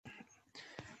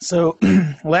So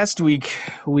last week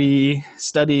we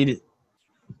studied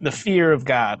the fear of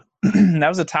God. That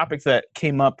was a topic that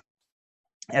came up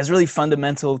as really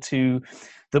fundamental to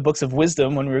the books of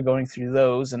wisdom when we were going through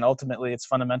those, and ultimately it's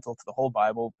fundamental to the whole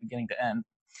Bible, beginning to end.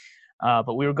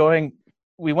 But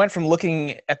we went from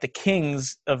looking at the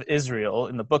kings of Israel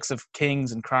in the books of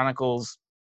Kings and Chronicles.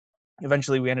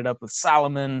 Eventually we ended up with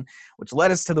Solomon, which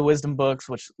led us to the wisdom books,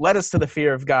 which led us to the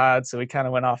fear of God. So we kind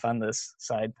of went off on this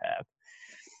side path.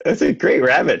 It's a great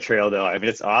rabbit trail, though. I mean,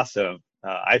 it's awesome.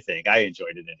 I think I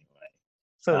enjoyed it anyway.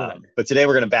 So did I. But today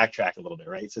we're going to backtrack a little bit,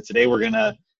 right? So today we're going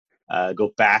to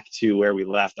go back to where we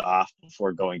left off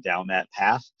before going down that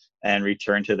path and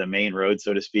return to the main road,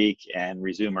 so to speak, and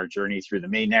resume our journey through the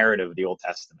main narrative of the Old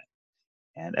Testament.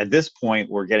 And at this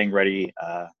point, we're getting ready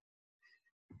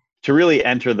to really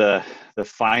enter the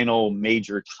final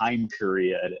major time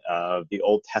period of the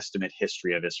Old Testament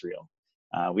history of Israel.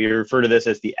 We refer to this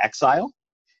as the exile.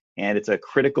 And it's a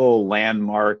critical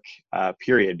landmark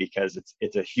period because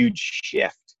it's a huge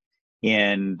shift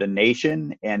in the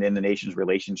nation and in the nation's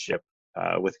relationship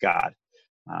with God.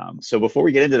 So before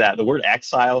we get into that, the word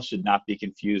exile should not be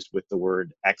confused with the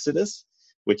word Exodus,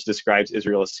 which describes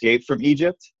Israel's escape from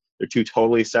Egypt. They're two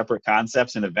totally separate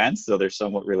concepts and events, though they're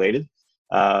somewhat related.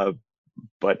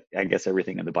 But I guess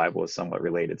everything in the Bible is somewhat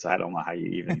related, so I don't know how you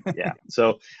even, yeah.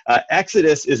 So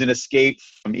Exodus is an escape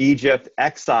from Egypt.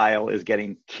 Exile is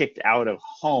getting kicked out of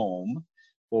home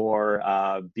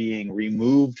or being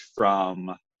removed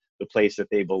from the place that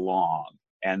they belong.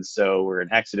 And so where an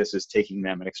Exodus is taking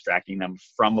them and extracting them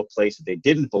from a place that they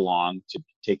didn't belong to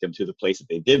take them to the place that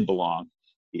they did belong,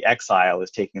 the exile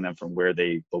is taking them from where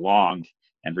they belonged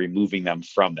and removing them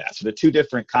from that. So the two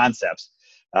different concepts.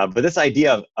 But this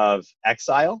idea of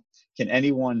exile, can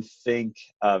anyone think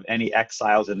of any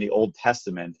exiles in the Old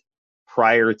Testament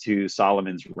prior to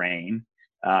Solomon's reign?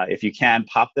 If you can,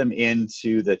 pop them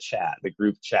into the chat, the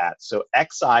group chat. So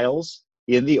exiles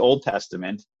in the Old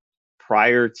Testament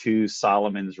prior to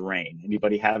Solomon's reign.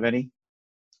 Anybody have any?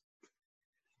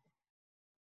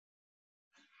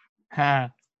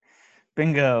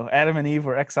 Bingo. Adam and Eve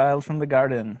were exiled from the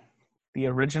garden. The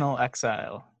original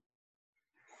exile.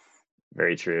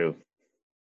 Very true.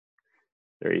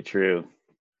 Very true.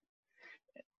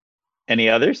 Any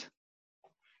others?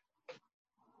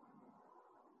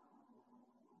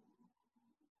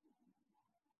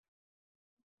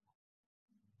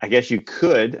 I guess you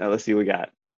could. Let's see what we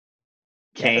got.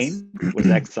 Cain was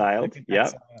exiled.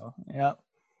 Yep.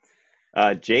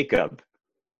 Yep. Jacob.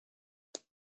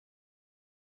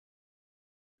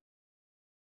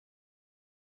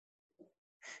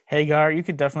 Hagar, you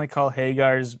could definitely call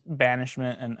Hagar's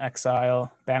banishment and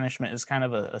exile. Banishment is kind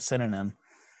of a synonym.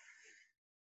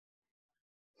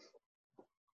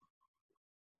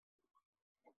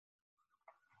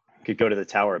 Could go to the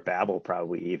Tower of Babel,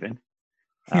 probably even,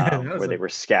 where they were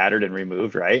scattered and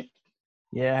removed, right?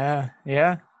 Yeah.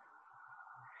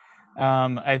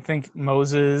 I think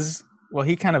Moses, well,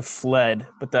 he kind of fled,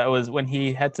 but that was when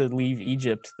he had to leave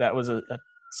Egypt. That was a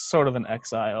sort of an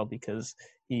exile because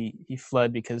he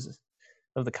fled because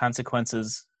of the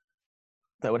consequences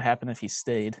that would happen if he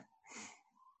stayed.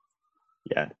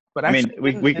 Yeah. But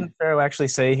actually, didn't Pharaoh actually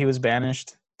say he was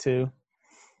banished too?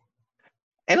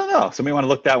 I don't know. Somebody want to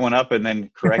look that one up and then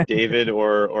correct David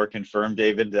or confirm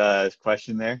David's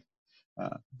question there?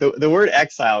 The word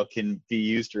exile can be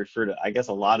used to refer to, I guess,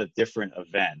 a lot of different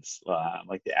events,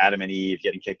 like the Adam and Eve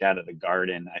getting kicked out of the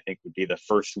garden, I think would be the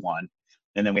first one.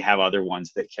 And then we have other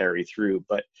ones that carry through.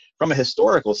 But from a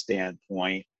historical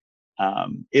standpoint,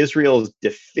 Israel's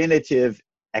definitive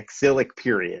exilic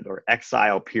period or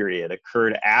exile period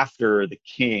occurred after the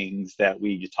kings that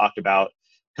we talked about a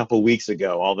couple of weeks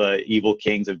ago, all the evil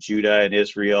kings of Judah and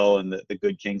Israel and the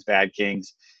good kings, bad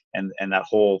kings, and that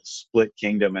whole split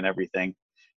kingdom and everything.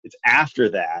 It's after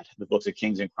that, the books of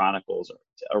Kings and Chronicles,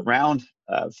 around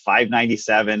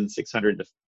 597, 600 to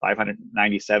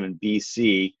 597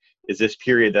 BC, is this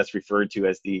period that's referred to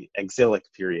as the exilic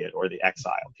period or the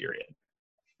exile period.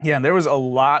 Yeah, and there was a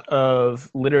lot of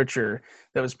literature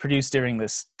that was produced during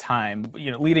this time,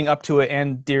 leading up to it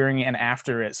and during and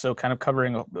after it. So kind of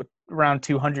covering around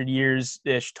 200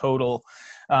 years-ish total.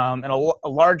 And a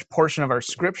large portion of our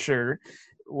scripture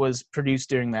was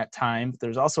produced during that time.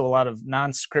 There's also a lot of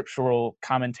non-scriptural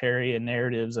commentary and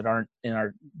narratives that aren't in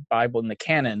our Bible in the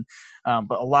canon,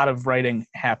 but a lot of writing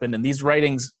happened. And these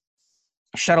writings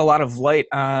shed a lot of light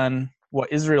on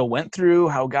what Israel went through,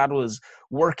 how God was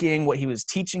working, what he was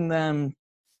teaching them.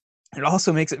 It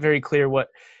also makes it very clear what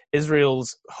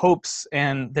Israel's hopes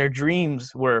and their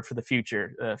dreams were for the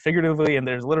future, figuratively, and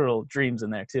there's literal dreams in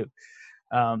there too.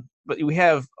 but we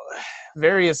have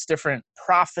various different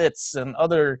prophets and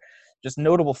other just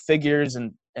notable figures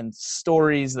and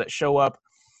stories that show up,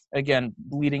 again,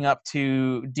 leading up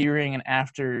to, during, and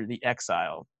after the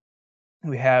exile.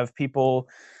 We have people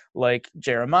like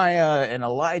Jeremiah and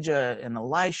Elijah and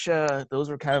Elisha. Those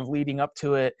were kind of leading up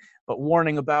to it, but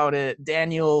warning about it.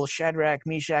 Daniel, Shadrach,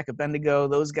 Meshach, Abednego,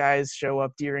 those guys show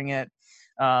up during it.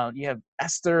 You have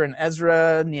Esther and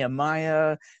Ezra,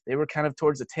 Nehemiah. They were kind of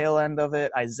towards the tail end of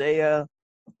it. Isaiah.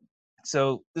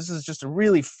 So this is just a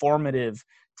really formative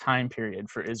time period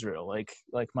for Israel.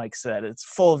 Like Mike said, it's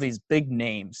full of these big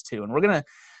names too. And we're going to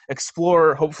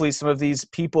explore hopefully some of these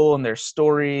people and their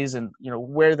stories and, you know,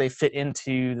 where they fit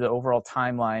into the overall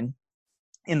timeline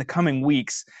in the coming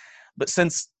weeks. But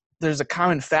since there's a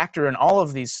common factor in all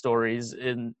of these stories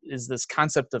is this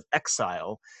concept of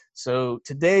exile. So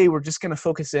today we're just going to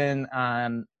focus in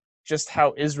on just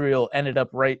how Israel ended up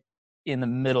right in the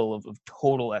middle of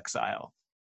total exile.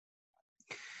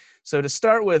 So to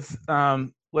start with,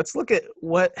 let's look at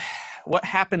what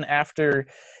happened after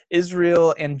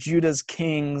Israel and Judah's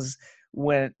kings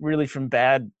went really from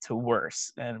bad to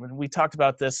worse. And when we talked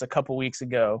about this a couple weeks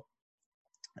ago,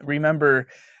 remember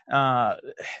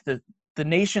the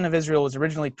nation of Israel was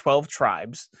originally 12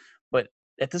 tribes, but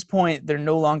at this point, they're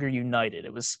no longer united.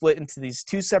 It was split into these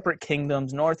two separate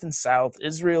kingdoms, north and south,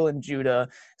 Israel and Judah.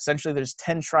 Essentially, there's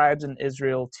 10 tribes in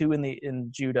Israel, 2 in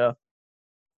Judah.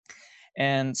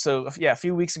 And so, yeah, a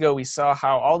few weeks ago, we saw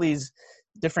how all these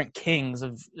different kings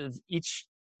of each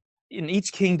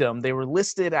kingdom, they were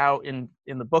listed out in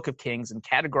the Book of Kings and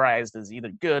categorized as either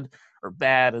good or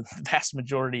bad, and the vast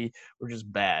majority were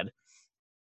just bad.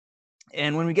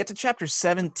 And when we get to chapter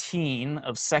 17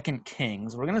 of 2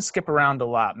 Kings, we're going to skip around a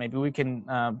lot. Maybe we can,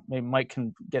 maybe Mike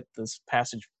can get this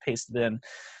passage pasted in.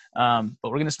 But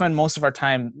we're going to spend most of our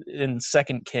time in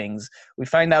 2 Kings. We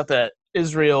find out that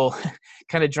Israel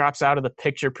kind of drops out of the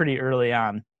picture pretty early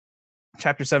on.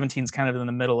 Chapter 17 is kind of in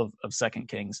the middle of 2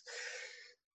 Kings.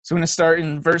 So I'm going to start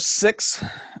in verse 6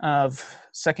 of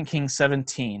 2 Kings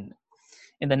 17.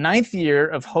 In the 9th year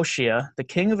of Hoshea, the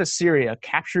king of Assyria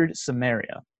captured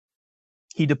Samaria.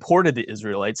 He deported the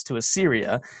Israelites to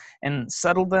Assyria and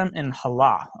settled them in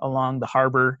Halah along the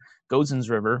harbor, Gozan's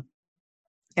River,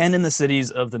 and in the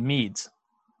cities of the Medes.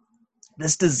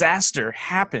 This disaster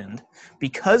happened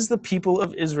because the people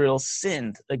of Israel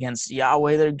sinned against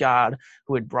Yahweh their God,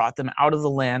 who had brought them out of the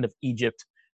land of Egypt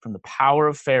from the power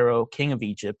of Pharaoh, king of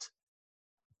Egypt,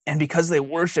 and because they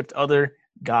worshipped other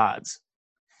gods.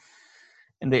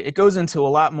 And it goes into a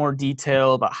lot more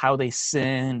detail about how they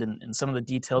sinned and some of the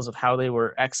details of how they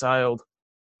were exiled.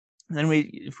 And then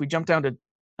if we jump down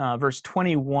to verse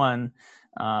 21,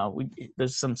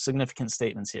 there's some significant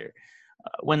statements here.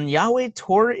 When Yahweh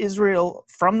tore Israel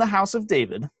from the house of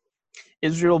David,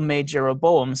 Israel made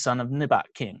Jeroboam son of Nebat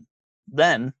king.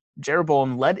 Then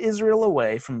Jeroboam led Israel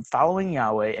away from following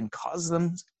Yahweh and caused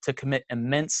them to commit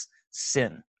immense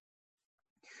sin.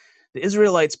 The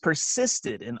Israelites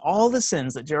persisted in all the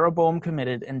sins that Jeroboam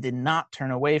committed and did not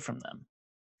turn away from them.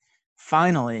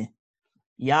 Finally,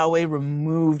 Yahweh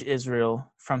removed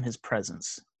Israel from his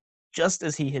presence, just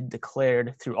as he had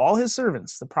declared through all his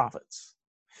servants, the prophets.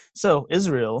 So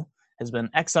Israel has been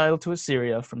exiled to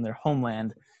Assyria from their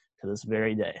homeland to this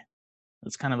very day.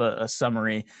 It's kind of a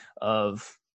summary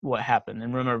of what happened.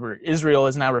 And remember, Israel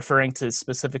is now referring to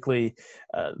specifically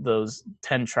those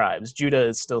 10 tribes. Judah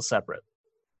is still separate.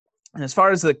 And as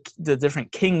far as the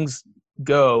different kings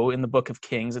go in the Book of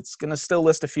Kings, it's going to still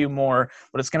list a few more,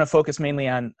 but it's going to focus mainly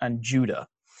on Judah.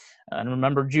 And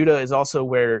remember, Judah is also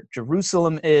where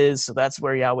Jerusalem is, so that's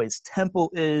where Yahweh's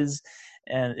temple is,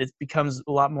 and it becomes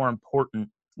a lot more important.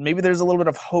 Maybe there's a little bit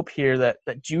of hope here that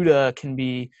Judah can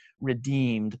be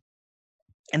redeemed.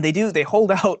 And they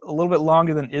hold out a little bit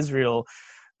longer than Israel,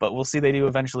 but we'll see they do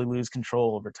eventually lose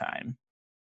control over time.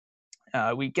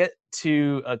 We get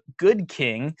to a good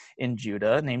king in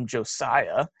Judah named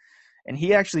Josiah, and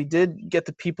he actually did get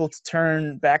the people to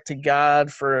turn back to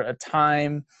God for a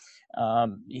time.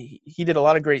 He did a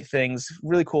lot of great things,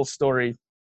 really cool story.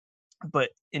 But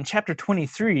in chapter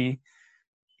 23,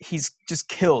 he's just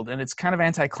killed, and it's kind of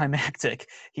anticlimactic.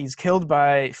 He's killed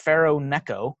by Pharaoh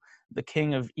Necho, the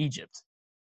king of Egypt.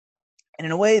 And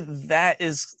in a way, that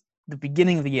is the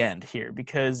beginning of the end here,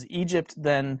 because Egypt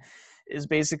then is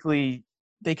basically,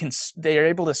 they are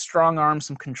able to strong arm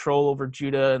some control over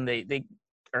Judah, and they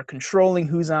are controlling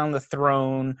who's on the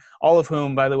throne, all of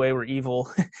whom, by the way, were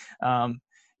evil,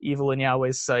 evil in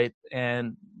Yahweh's sight.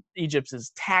 And Egypt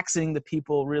is taxing the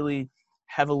people really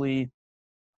heavily.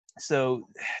 So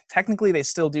technically they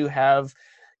still do have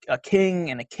a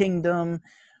king and a kingdom,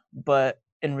 but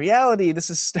in reality, this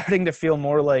is starting to feel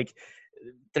more like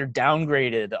they're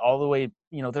downgraded all the way.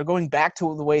 They're going back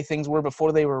to the way things were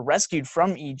before they were rescued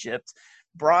from Egypt,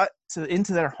 brought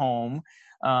into their home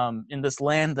in this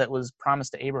land that was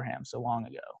promised to Abraham so long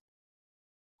ago.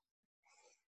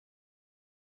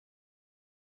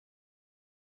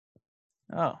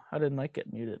 Oh, how did Mike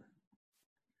get muted?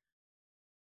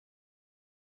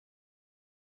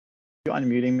 You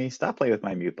unmuting me? Stop playing with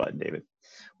my mute button, David.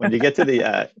 When you get to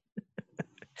the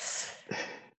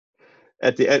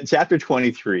at chapter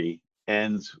 23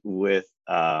 ends with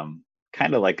kind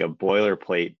of like a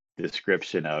boilerplate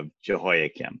description of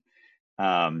Jehoiakim.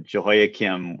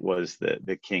 Jehoiakim was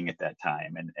the king at that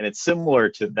time, and it's similar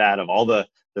to that of all the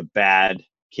bad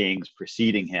kings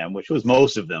preceding him, which was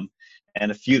most of them, and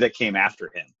a few that came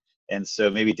after him. And so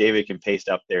maybe David can paste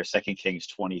up there 2 Kings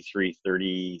 23,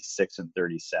 36 and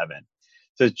 37.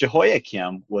 So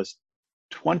Jehoiakim was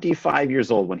 25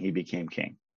 years old when he became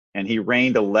king, and he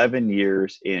reigned 11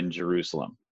 years in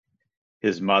Jerusalem.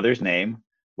 His mother's name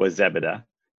was Zebidah,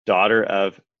 daughter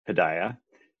of Pedaiah.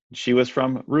 She was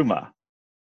from Rumah.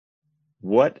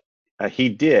 What he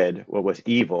did, what was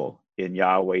evil in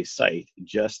Yahweh's sight,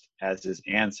 just as his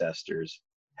ancestors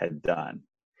had done.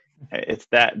 It's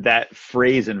that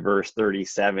phrase in verse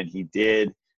 37, he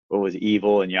did what was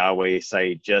evil in Yahweh's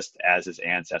sight, just as his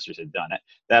ancestors had done it.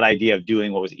 That idea of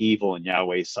doing what was evil in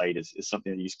Yahweh's sight is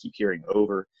something that you just keep hearing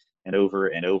over and over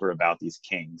and over about these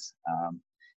kings.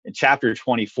 In chapter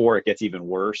 24, it gets even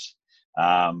worse.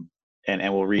 And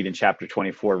we'll read in chapter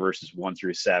 24, verses 1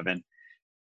 through 7.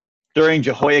 During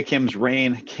Jehoiakim's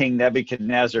reign, King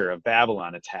Nebuchadnezzar of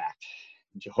Babylon attacked.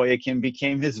 Jehoiakim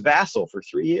became his vassal for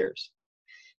 3 years.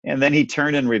 And then he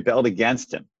turned and rebelled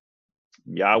against him.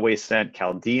 Yahweh sent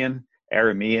Chaldean,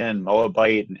 Aramean,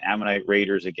 Moabite, and Ammonite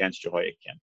raiders against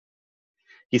Jehoiakim.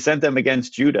 He sent them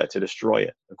against Judah to destroy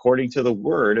it, according to the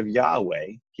word of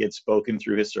Yahweh he had spoken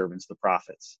through his servants, the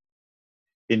prophets.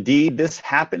 Indeed, this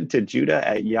happened to Judah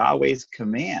at Yahweh's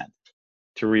command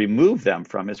to remove them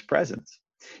from his presence.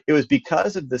 It was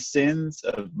because of the sins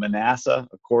of Manasseh,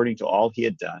 according to all he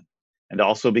had done, and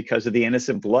also because of the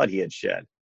innocent blood he had shed.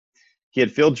 He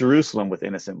had filled Jerusalem with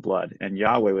innocent blood, and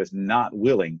Yahweh was not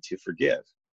willing to forgive.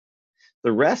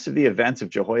 The rest of the events of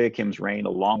Jehoiakim's reign,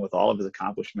 along with all of his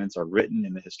accomplishments, are written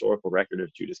in the historical record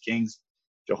of Judah's kings.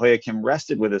 Jehoiakim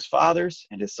rested with his fathers,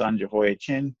 and his son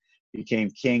Jehoiachin became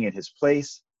king in his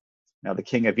place. Now the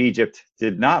king of Egypt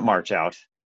did not march out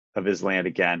of his land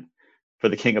again, for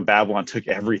the king of Babylon took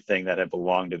everything that had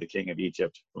belonged to the king of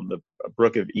Egypt, from the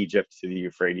brook of Egypt to the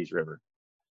Euphrates River.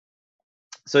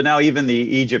 So now even the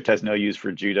Egypt has no use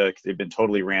for Judah because they've been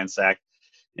totally ransacked.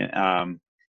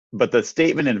 But the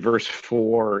statement in verse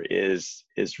 4 is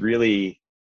really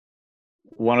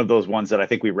one of those ones that I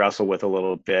think we wrestle with a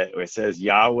little bit, where it says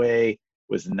Yahweh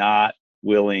was not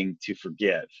willing to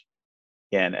forgive.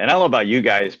 And I don't know about you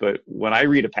guys, but when I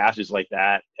read a passage like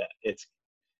that,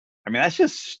 that's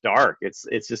just stark.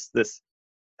 It's just this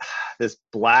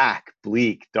black,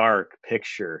 bleak, dark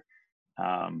picture.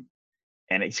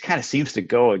 And it just kind of seems to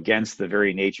go against the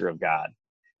very nature of God.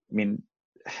 I mean,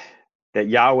 that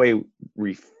Yahweh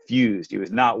refused. He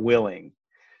was not willing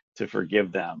to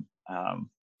forgive them.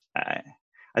 I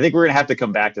think we're going to have to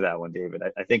come back to that one, David.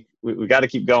 I think we got to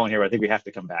keep going here, but I think we have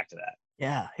to come back to that.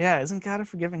 Yeah. Isn't God a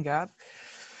forgiving God?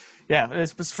 Yeah,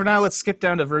 for now, let's skip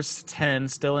down to verse 10,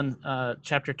 still in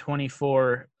chapter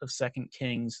 24 of 2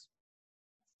 Kings,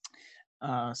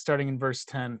 starting in verse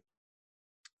 10.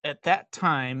 At that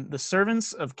time, the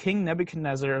servants of King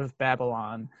Nebuchadnezzar of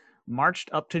Babylon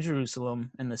marched up to Jerusalem,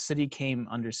 and the city came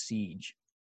under siege.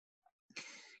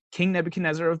 King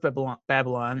Nebuchadnezzar of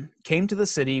Babylon came to the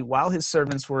city while his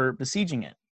servants were besieging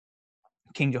it.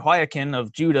 King Jehoiakim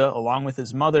of Judah, along with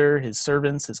his mother, his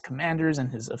servants, his commanders,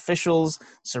 and his officials,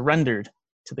 surrendered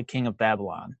to the king of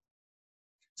Babylon.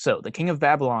 So the king of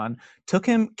Babylon took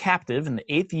him captive in the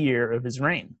 8th year of his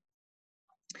reign.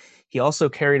 He also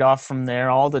carried off from there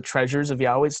all the treasures of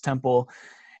Yahweh's temple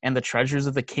and the treasures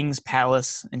of the king's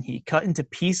palace, and he cut into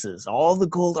pieces all the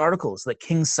gold articles that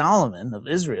King Solomon of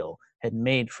Israel had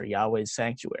made for Yahweh's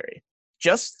sanctuary,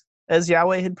 just as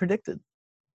Yahweh had predicted.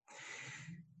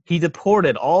 He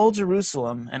deported all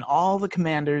Jerusalem and all the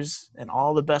commanders and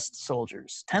all the best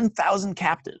soldiers, 10,000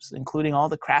 captives, including all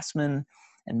the craftsmen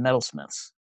and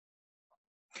metalsmiths.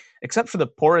 Except for the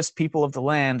poorest people of the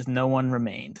land, no one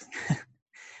remained.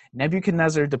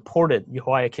 Nebuchadnezzar deported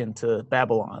Jehoiakim to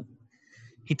Babylon.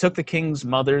 He took the king's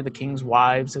mother, the king's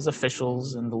wives, his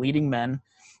officials, and the leading men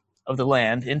of the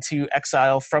land into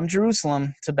exile from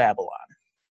Jerusalem to Babylon.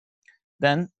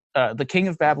 Then the king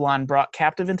of Babylon brought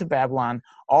captive into Babylon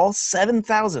all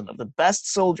 7,000 of the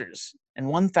best soldiers and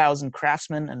 1,000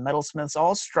 craftsmen and metalsmiths,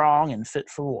 all strong and fit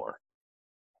for war.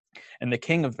 And the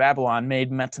king of Babylon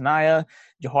made Mattaniah,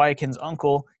 Jehoiakim's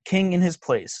uncle, king in his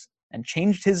place, and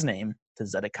changed his name to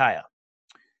Zedekiah.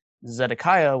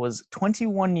 Zedekiah was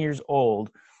 21 years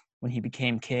old when he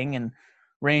became king and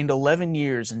reigned 11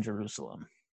 years in Jerusalem.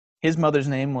 His mother's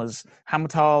name was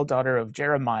Hamutal, daughter of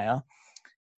Jeremiah,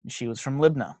 and she was from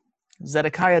Libnah.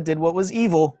 Zedekiah did what was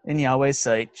evil in Yahweh's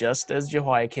sight, just as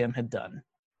Jehoiakim had done.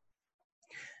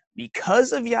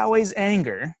 Because of Yahweh's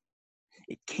anger,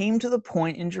 it came to the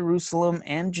point in Jerusalem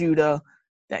and Judah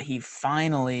that he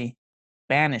finally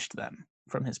banished them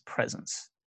from his presence.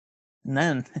 And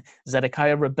then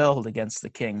Zedekiah rebelled against the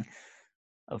king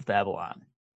of Babylon.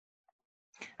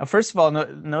 Now, first of all,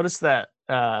 notice that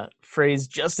phrase,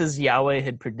 just as Yahweh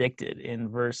had predicted, in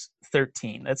verse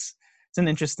 13. It's an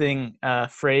interesting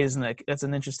phrase, and that's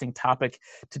an interesting topic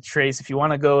to trace. If you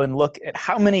want to go and look at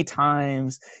how many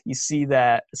times you see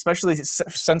that, especially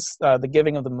since the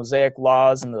giving of the Mosaic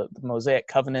laws and the Mosaic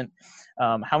covenant,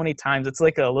 how many times it's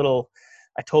like a little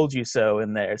 "I told you so"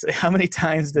 in there. So how many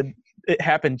times did it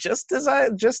happen just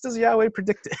as Yahweh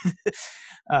predicted?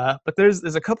 But there's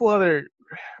a couple other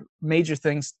major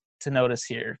things to notice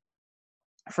here.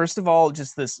 First of all,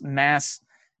 just this mass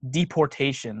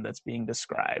deportation that's being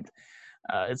described.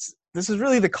 This is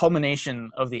really the culmination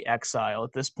of the exile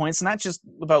at this point. It's not just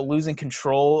about losing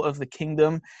control of the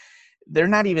kingdom. They're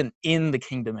not even in the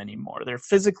kingdom anymore. They're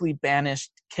physically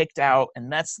banished, kicked out, and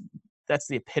that's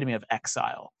the epitome of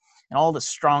exile. And all the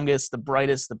strongest, the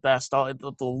brightest, the best, all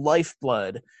the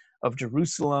lifeblood of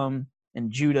Jerusalem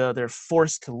and Judah, they're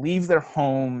forced to leave their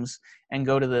homes and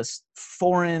go to this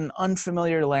foreign,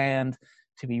 unfamiliar land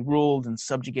to be ruled and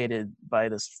subjugated by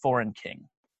this foreign king.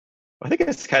 I think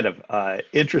it's kind of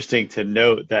interesting to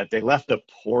note that they left the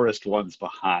poorest ones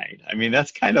behind. I mean,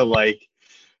 that's kind of like,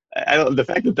 the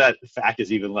fact that fact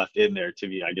is even left in there, to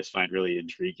me, I just find really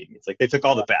intriguing. It's like they took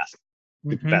all the best,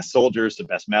 the best soldiers, the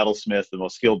best metalsmiths, the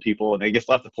most skilled people, and they just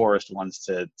left the poorest ones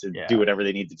to do whatever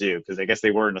they need to do, because I guess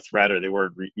they weren't a threat or they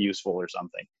weren't useful or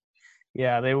something.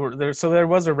 Yeah, they were there. So there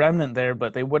was a remnant there,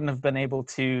 but they wouldn't have been able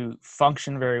to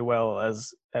function very well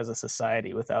as a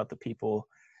society without the people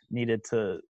needed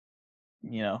to,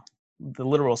 the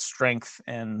literal strength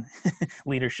and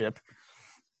leadership.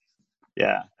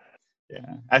 Yeah.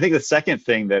 I think the second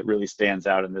thing that really stands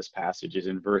out in this passage is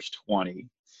in verse 20.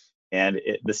 And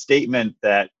the statement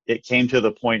that it came to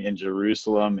the point in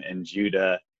Jerusalem and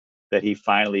Judah that he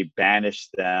finally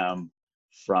banished them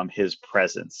from his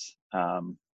presence.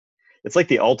 It's like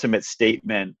the ultimate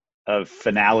statement of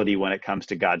finality when it comes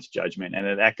to God's judgment. And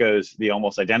it echoes the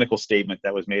almost identical statement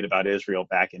that was made about Israel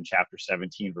back in chapter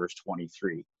 17, verse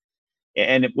 23.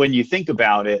 And when you think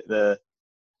about it,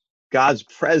 God's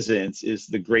presence is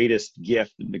the greatest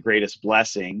gift and the greatest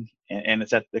blessing. And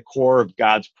it's at the core of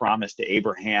God's promise to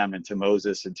Abraham and to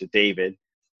Moses and to David.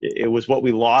 It was what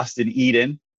we lost in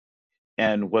Eden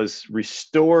and was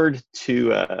restored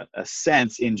to a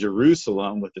sense in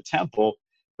Jerusalem with the temple,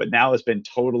 but now has been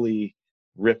totally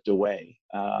ripped away,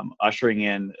 ushering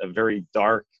in a very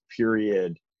dark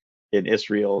period in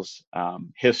Israel's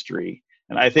history.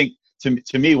 And I think,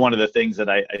 to me, one of the things that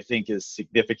I think is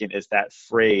significant is that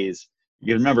phrase.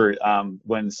 You remember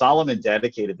when Solomon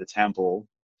dedicated the temple,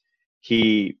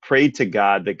 he prayed to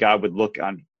God that God would look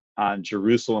on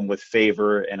Jerusalem with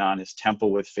favor and on his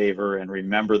temple with favor, and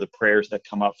remember the prayers that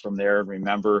come up from there, and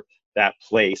remember that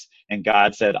place. And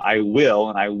God said, I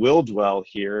will dwell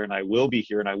here, and I will be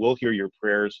here, and I will hear your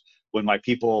prayers when my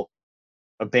people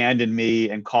abandon me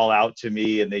and call out to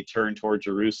me and they turn toward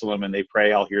Jerusalem and they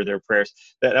pray, I'll hear their prayers.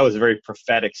 That was a very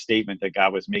prophetic statement that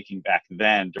God was making back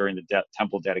then during the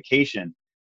temple dedication.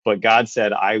 But God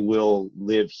said, I will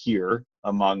live here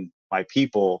among my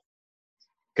people.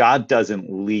 God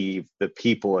doesn't leave the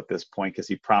people at this point because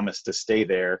he promised to stay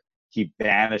there. He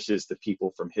banishes the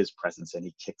people from his presence and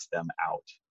he kicks them out.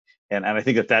 And I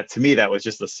think that to me, that was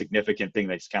just a significant thing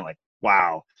that's kind of like,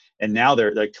 wow. And now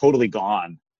they're totally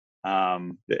gone.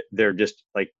 They're just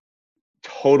like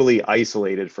totally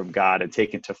isolated from God and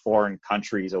taken to foreign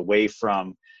countries, away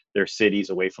from their cities,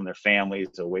 away from their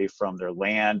families, away from their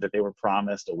land that they were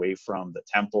promised, away from the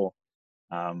temple.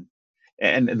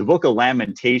 And the book of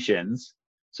Lamentations,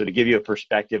 so to give you a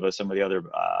perspective of some of the other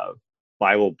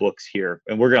Bible books here,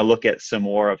 and we're going to look at some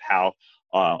more of how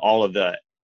all of the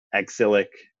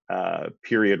exilic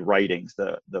period writings,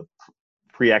 the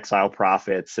pre-exile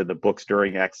prophets and the books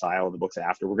during exile and the books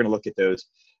after. We're going to look at those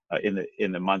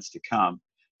in the months to come.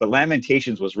 But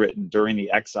Lamentations was written during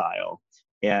the exile.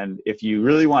 And if you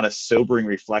really want a sobering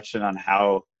reflection on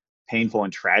how painful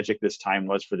and tragic this time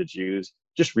was for the Jews,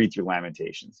 just read through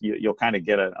Lamentations. You'll kind of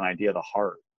get an idea of the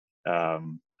heart,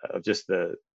 of just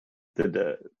the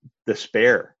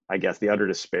despair, I guess, the utter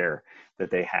despair that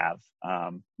they have.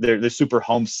 They're super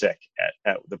homesick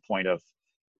at the point of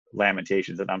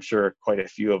Lamentations, and I'm sure quite a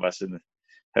few of us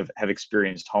have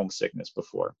experienced homesickness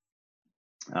before.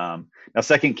 Now,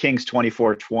 2 Kings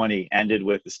 24:20 ended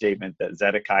with the statement that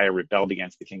Zedekiah rebelled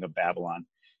against the king of Babylon.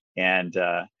 And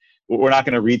we're not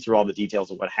going to read through all the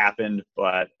details of what happened,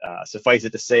 but suffice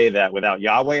it to say that without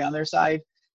Yahweh on their side,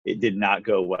 it did not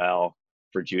go well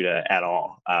for Judah at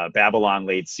all. Babylon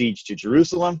laid siege to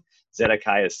Jerusalem.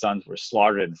 Zedekiah's sons were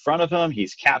slaughtered in front of him.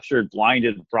 He's captured,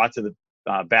 blinded, brought to the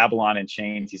Babylon in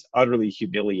chains. He's utterly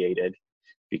humiliated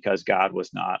because God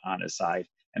was not on his side.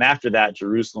 And after that,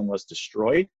 Jerusalem was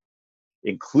destroyed,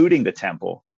 including the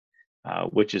temple,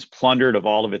 which is plundered of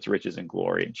all of its riches and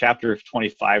glory. And chapter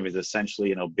 25 is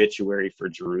essentially an obituary for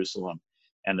Jerusalem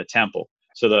and the temple.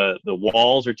 So the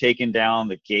walls are taken down,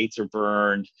 the gates are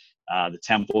burned, the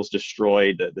temple is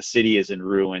destroyed, the city is in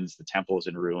ruins, the temple is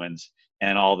in ruins,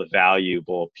 and all the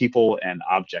valuable people and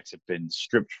objects have been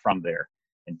stripped from there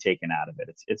and taken out of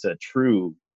it. It's a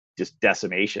true just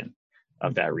decimation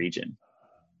of that region.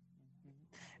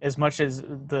 As much as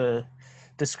the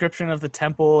description of the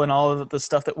temple and all of the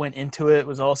stuff that went into it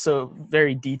was also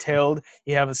very detailed,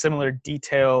 you have a similar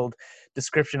detailed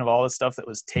description of all the stuff that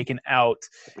was taken out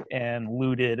and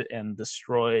looted and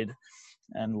destroyed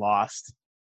and lost.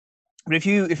 But if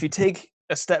you take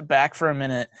a step back for a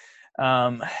minute,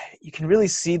 you can really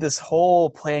see this whole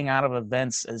playing out of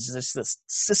events as just this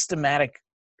systematic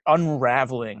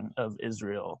unraveling of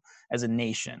Israel as a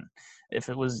nation. If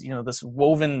it was, this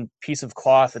woven piece of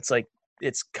cloth, it's like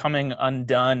it's coming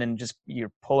undone and just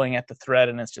you're pulling at the thread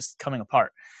and it's just coming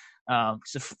apart.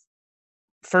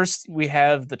 First, we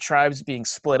have the tribes being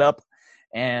split up,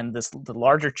 and the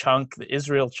larger chunk, the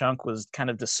Israel chunk, was kind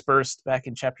of dispersed back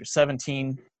in chapter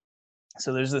 17.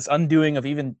 So there's this undoing of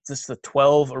even just the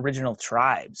 12 original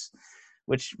tribes,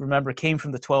 which, remember, came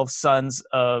from the 12 sons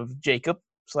of Jacob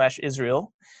 /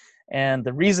 Israel. And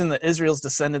the reason that Israel's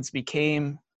descendants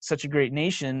became such a great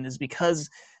nation is because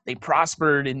they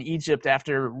prospered in Egypt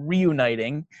after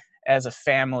reuniting as a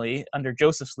family under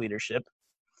Joseph's leadership.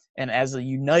 And as a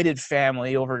united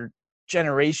family over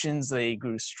generations, they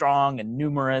grew strong and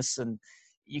numerous. And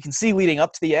you can see leading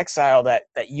up to the exile that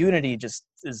unity just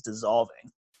is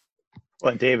dissolving.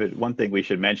 Well, David, one thing we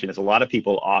should mention is a lot of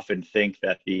people often think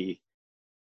that the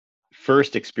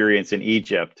first experience in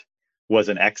Egypt was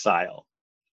an exile,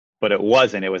 but it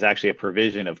wasn't. It was actually a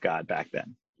provision of God back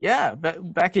then. Yeah,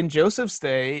 back in Joseph's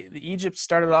day, Egypt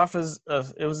started off as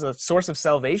it was a source of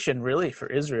salvation, really, for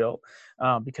Israel,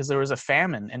 because there was a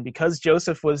famine. And because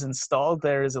Joseph was installed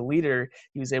there as a leader,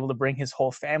 he was able to bring his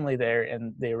whole family there,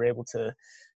 and they were able to,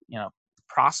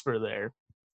 prosper there.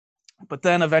 But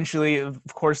then eventually, of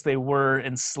course, they were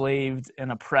enslaved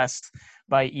and oppressed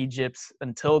by Egypt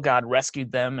until God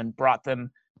rescued them and brought them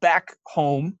back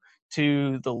home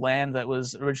to the land that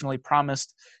was originally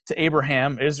promised to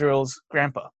Abraham, Israel's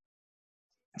grandpa.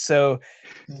 So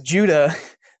Judah,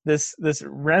 this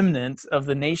remnant of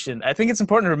the nation, I think it's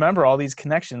important to remember all these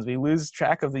connections. We lose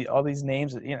track of all these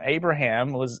names.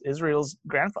 Abraham was Israel's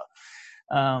grandpa.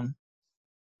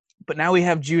 But now we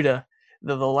have Judah,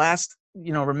 the last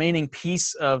remaining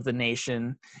piece of the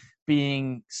nation,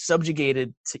 being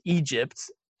subjugated to Egypt.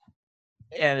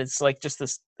 And it's like just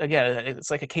this, again,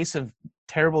 it's like a case of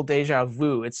terrible deja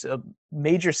vu. It's a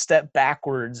major step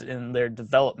backwards in their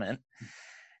development.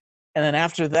 And then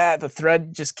after that, the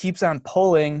thread just keeps on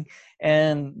pulling,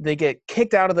 and they get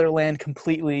kicked out of their land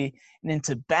completely and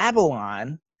into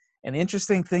Babylon. And the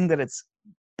interesting thing that it's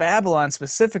Babylon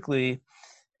specifically,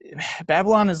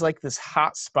 Babylon is like this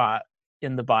hot spot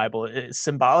in the Bible,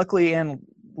 symbolically and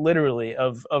literally,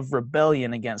 of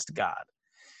rebellion against God.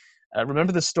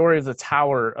 Remember the story of the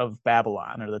Tower of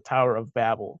Babylon, or the Tower of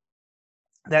Babel.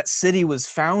 That city was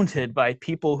founded by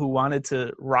people who wanted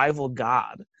to rival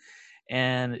God.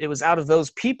 And it was out of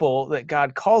those people that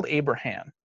God called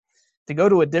Abraham to go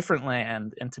to a different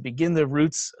land and to begin the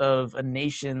roots of a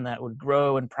nation that would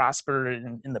grow and prosper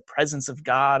in the presence of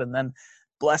God and then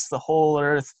bless the whole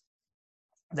earth.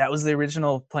 That was the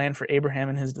original plan for Abraham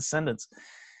and his descendants.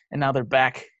 And now they're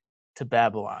back to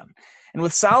Babylon. And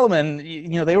with Solomon,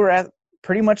 they were at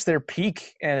pretty much their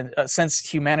peak, and since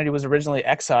humanity was originally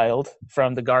exiled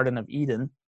from the Garden of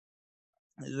Eden.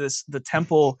 The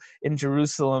temple in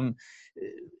Jerusalem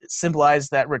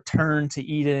symbolized that return to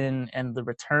Eden and the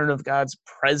return of God's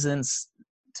presence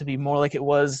to be more like it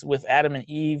was with Adam and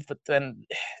Eve. But then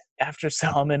after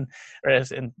Solomon,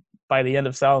 and by the end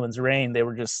of Solomon's reign, they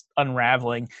were just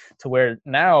unraveling to where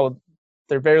now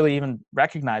they're barely even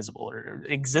recognizable or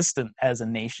existent as a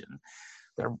nation.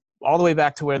 They're all the way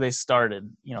back to where they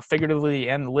started, figuratively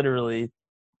and literally,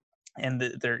 and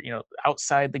they're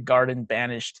outside the garden,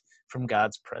 banished from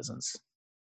God's presence.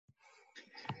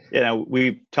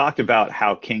 We talked about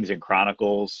how Kings and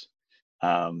Chronicles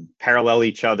parallel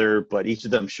each other, but each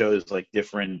of them shows like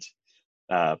different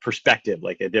perspective,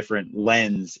 like a different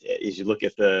lens as you look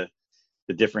at the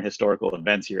different historical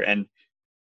events here. And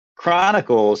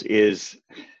Chronicles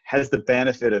has the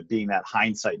benefit of being that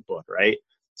hindsight book, right?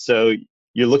 So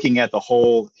you're looking at the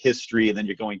whole history, and then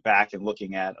you're going back and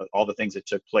looking at all the things that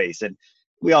took place. And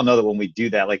we all know that when we do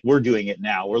that, like we're doing it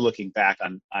now, we're looking back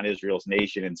on Israel's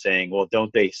nation and saying, well,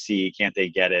 don't they see? Can't they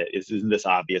get it? Isn't this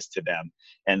obvious to them?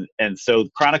 And so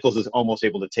Chronicles is almost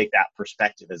able to take that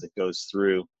perspective as it goes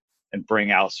through and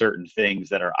bring out certain things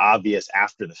that are obvious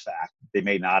after the fact. They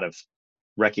may not have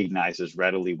recognized as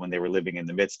readily when they were living in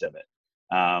the midst of it.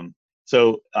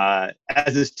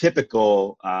 As is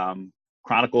typical,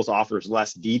 Chronicles offers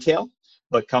less detail,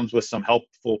 but comes with some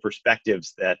helpful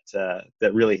perspectives that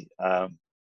really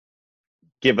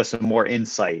give us some more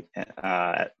insight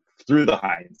through the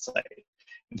hindsight.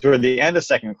 And toward the end of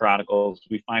Second Chronicles,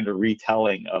 we find a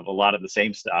retelling of a lot of the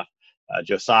same stuff.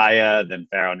 Josiah, then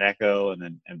Pharaoh Necho,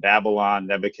 and Babylon,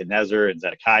 Nebuchadnezzar, and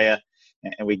Zedekiah.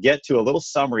 And we get to a little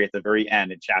summary at the very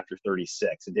end in chapter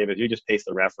 36. And David, you just paste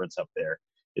the reference up there.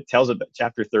 It tells about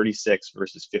chapter 36,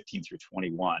 verses 15 through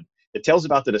 21. It tells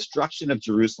about the destruction of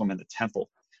Jerusalem and the temple,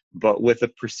 but with a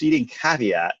preceding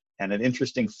caveat and an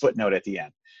interesting footnote at the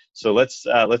end. So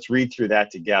let's read through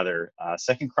that together.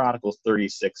 2 Chronicles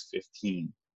 36:15.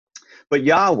 But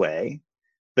Yahweh,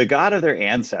 the God of their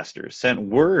ancestors, sent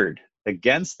word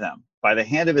against them by the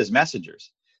hand of his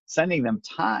messengers, sending them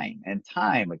time and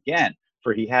time again,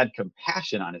 for he had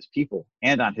compassion on his people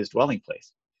and on his dwelling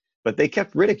place. But they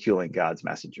kept ridiculing God's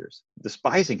messengers,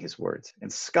 despising his words,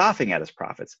 and scoffing at his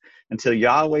prophets, until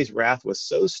Yahweh's wrath was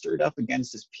so stirred up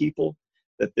against his people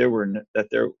that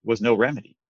there was no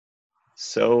remedy.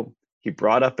 So he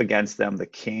brought up against them the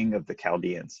king of the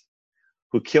Chaldeans,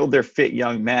 who killed their fit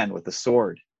young men with the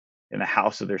sword in the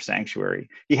house of their sanctuary.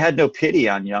 He had no pity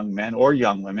on young men or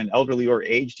young women, elderly or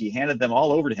aged. He handed them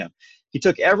all over to him. He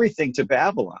took everything to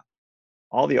Babylon,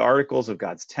 all the articles of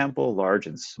God's temple, large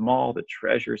and small, the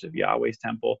treasures of Yahweh's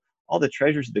temple, all the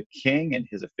treasures of the king and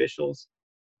his officials.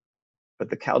 But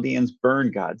the Chaldeans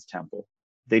burned God's temple.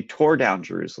 They tore down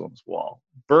Jerusalem's wall,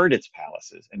 burned its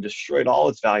palaces, and destroyed all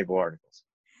its valuable articles.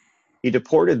 He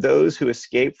deported those who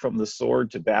escaped from the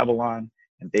sword to Babylon,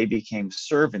 and they became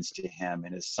servants to him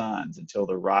and his sons until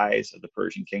the rise of the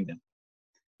Persian kingdom.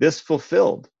 This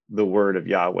fulfilled the word of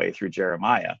Yahweh through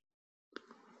Jeremiah.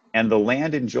 And the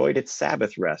land enjoyed its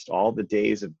Sabbath rest all the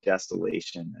days of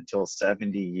desolation until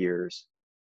 70 years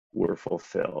were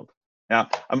fulfilled. Now,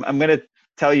 I'm going to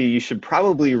tell you, you should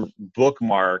probably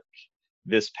bookmark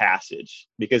this passage,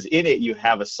 because in it you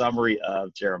have a summary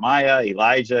of Jeremiah,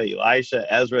 Elijah, Elisha,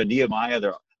 Ezra, Nehemiah.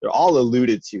 They're all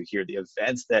alluded to here, the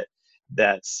events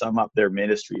that sum up their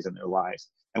ministries and their lives.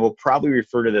 And we'll probably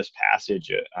refer to this passage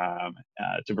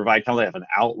to provide kind of an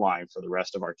outline for the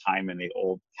rest of our time in the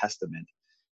Old Testament.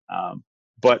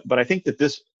 But I think that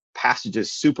this passage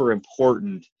is super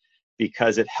important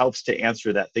because it helps to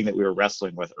answer that thing that we were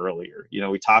wrestling with earlier.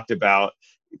 We talked about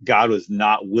God was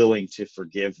not willing to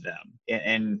forgive them.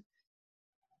 And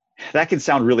that can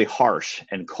sound really harsh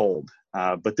and cold.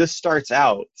 But this starts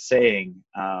out saying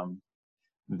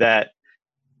that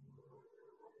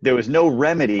there was no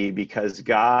remedy because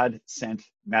God sent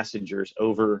messengers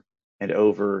over and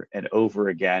over and over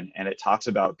again. And it talks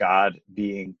about God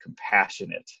being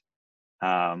compassionate.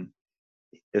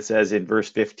 It says in verse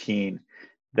 15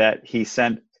 that he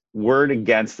sent word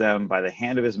against them by the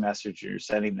hand of his messengers,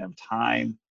 sending them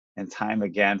time and time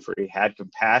again, for he had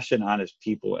compassion on his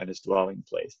people and his dwelling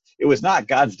place. It was not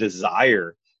God's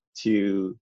desire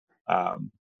to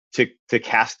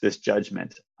cast this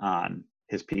judgment on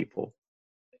his people.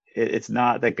 It's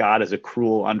not that God is a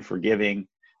cruel, unforgiving,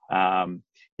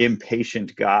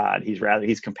 impatient God.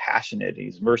 He's compassionate,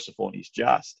 he's merciful, and he's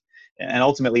just. And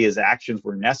ultimately, his actions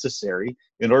were necessary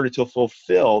in order to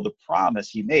fulfill the promise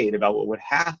he made about what would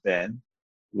happen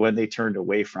when they turned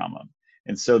away from him.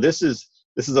 And so this is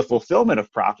a fulfillment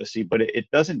of prophecy, but it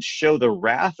doesn't show the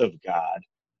wrath of God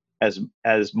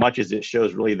as much as it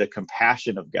shows really the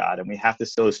compassion of God. And we have to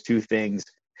see those two things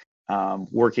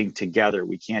working together.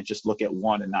 We can't just look at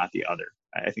one and not the other.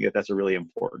 I think that's a really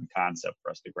important concept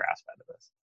for us to grasp out of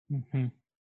this. Mm-hmm.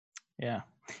 Yeah.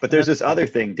 But there's this other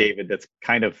thing, David, that's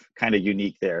kind of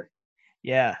unique there.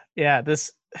 Yeah.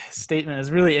 This statement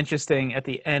is really interesting at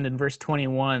the end in verse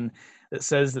 21 that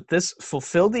says that this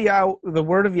fulfilled the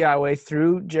word of Yahweh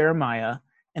through Jeremiah,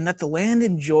 and that the land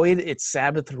enjoyed its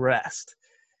Sabbath rest.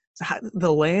 So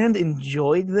the land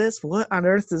enjoyed this? What on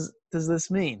earth does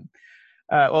this mean?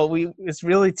 It's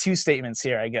really two statements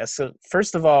here, I guess. So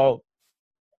first of all,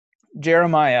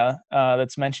 Jeremiah,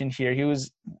 that's mentioned here, he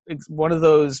was one of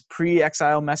those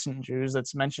pre-exile messengers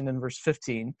that's mentioned in verse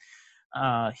 15.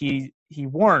 He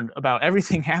warned about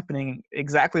everything happening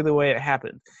exactly the way it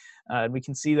happened. We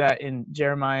can see that in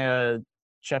Jeremiah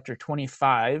chapter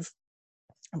 25,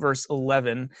 verse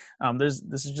 11. This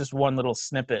is just one little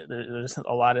snippet. There's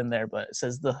a lot in there, but it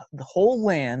says the whole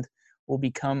land will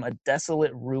become a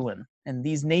desolate ruin, and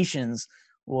these nations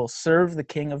will serve the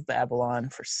king of Babylon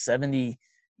for 70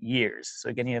 years. So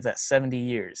again, you have that 70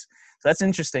 years. So that's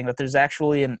interesting that there's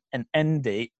actually an end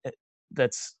date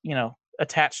that's,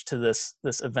 attached to this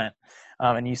event.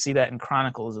 And you see that in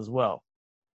Chronicles as well.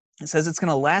 It says it's going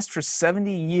to last for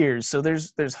 70 years. So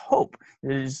there's hope.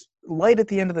 There's light at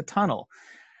the end of the tunnel.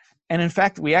 And in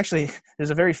fact,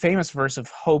 there's a very famous verse of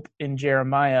hope in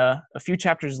Jeremiah a few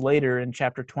chapters later in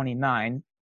chapter 29.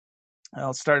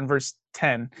 I'll start in verse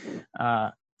 10.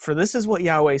 For this is what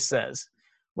Yahweh says: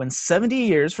 when 70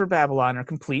 years for Babylon are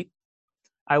complete,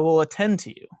 I will attend to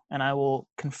you, and I will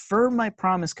confirm my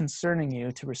promise concerning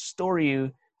you to restore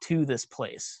you to this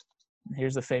place.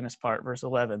 Here's the famous part, verse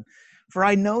 11. For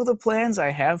I know the plans I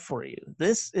have for you.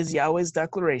 This is Yahweh's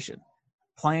declaration.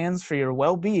 Plans for your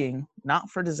well-being, not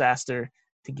for disaster,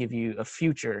 to give you a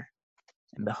future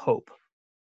and a hope.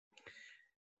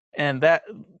 And that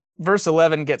verse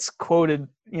 11 gets quoted,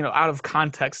 out of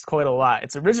context quite a lot.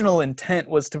 Its original intent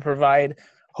was to provide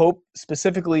hope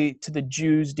specifically to the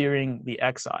Jews during the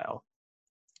exile.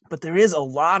 But there is a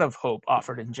lot of hope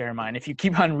offered in Jeremiah. And if you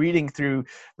keep on reading through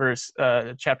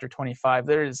chapter 25,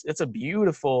 29,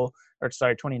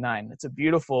 it's a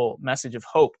beautiful message of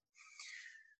hope.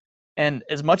 And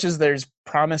as much as there's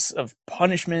promise of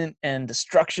punishment and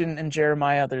destruction in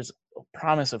Jeremiah, there's a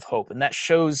promise of hope. And that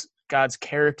shows God's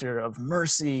character of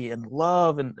mercy and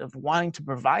love and of wanting to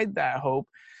provide that hope,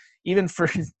 even for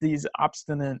these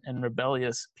obstinate and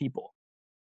rebellious people.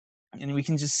 And we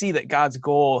can just see that God's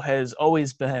goal has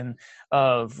always been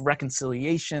of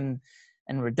reconciliation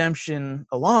and redemption,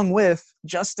 along with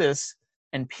justice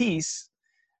and peace,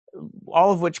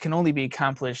 all of which can only be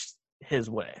accomplished his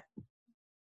way.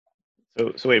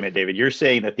 So wait a minute, David, you're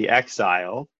saying that the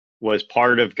exile was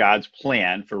part of God's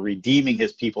plan for redeeming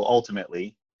his people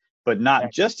ultimately, but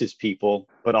not just his people,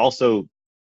 but also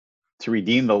to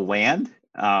redeem the land?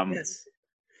 Yes.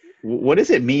 What does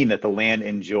it mean that the land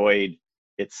enjoyed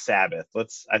its Sabbath?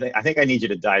 I think I need you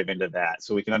to dive into that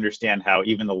so we can understand how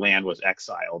even the land was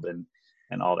exiled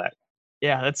and all that.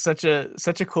 Yeah, that's such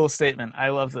a cool statement. I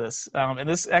love this. And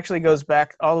this actually goes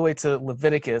back all the way to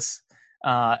Leviticus,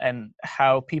 and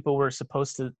how people were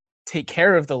supposed to take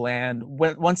care of the land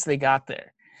once they got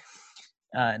there.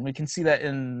 And we can see that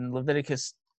in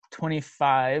Leviticus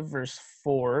 25, verse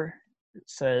 4. It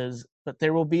says, "But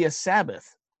there will be a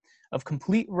Sabbath of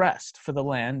complete rest for the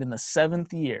land in the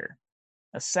 7th year,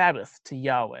 a Sabbath to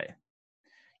Yahweh.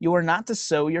 You are not to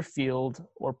sow your field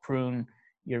or prune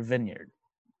your vineyard."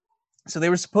 So they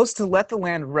were supposed to let the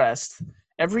land rest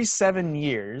every 7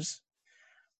 years,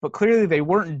 but clearly they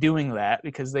weren't doing that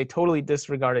because they totally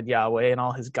disregarded Yahweh and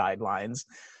all his guidelines.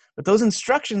 But those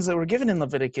instructions that were given in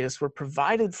Leviticus were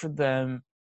provided for them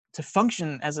to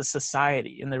function as a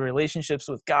society in their relationships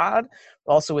with God,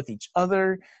 also with each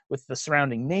other, with the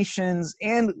surrounding nations,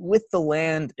 and with the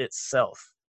land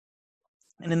itself.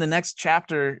 And in the next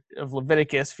chapter of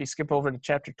Leviticus, if you skip over to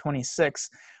chapter 26,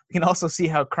 we can also see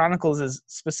how Chronicles is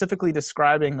specifically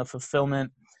describing the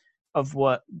fulfillment of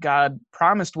what God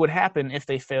promised would happen if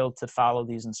they failed to follow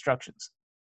these instructions.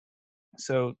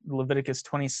 So Leviticus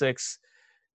 26,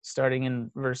 starting in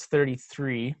verse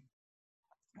 33,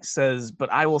 says,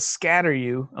 "But I will scatter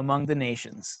you among the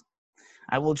nations.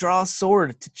 I will draw a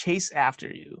sword to chase after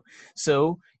you.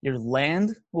 So your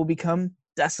land will become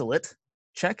desolate,"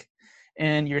 check,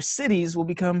 "and your cities will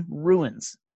become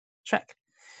ruins," check.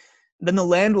 "Then the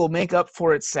land will make up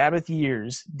for its Sabbath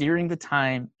years during the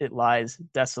time it lies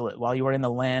desolate, while you are in the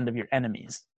land of your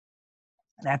enemies.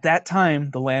 And at that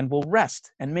time, the land will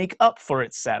rest and make up for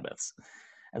its Sabbaths.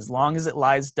 As long as it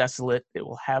lies desolate, it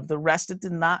will have the rest it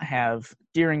did not have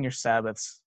during your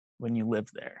Sabbaths when you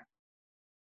lived there."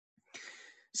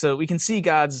 So we can see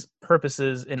God's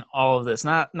purposes in all of this,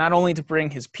 not only to bring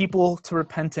his people to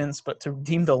repentance, but to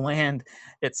redeem the land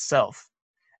itself.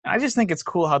 And I just think it's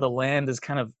cool how the land is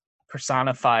kind of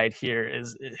personified here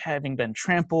as having been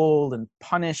trampled and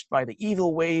punished by the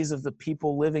evil ways of the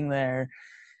people living there.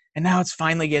 And now it's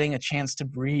finally getting a chance to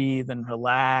breathe and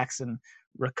relax and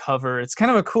recover. It's kind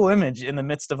of a cool image in the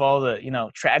midst of all the,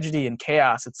 tragedy and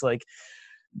chaos. It's like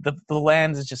the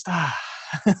land is just,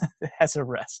 it has a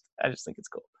rest. I just think it's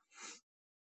cool.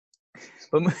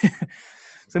 But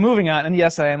so moving on, and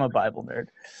yes, I am a Bible nerd.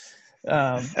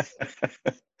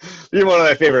 You're one of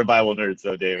my favorite Bible nerds,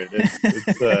 though, David.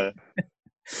 It's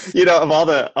of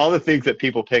all the things that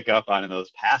people pick up on in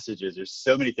those passages, there's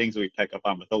so many things we pick up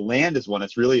on, but the land is one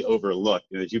that's really overlooked.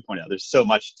 As you point out, there's so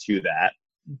much to that,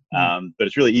 but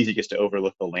it's really easy just to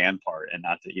overlook the land part and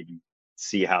not to even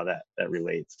see how that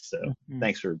relates. So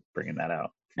thanks for bringing that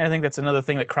out. And I think that's another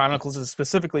thing that Chronicles is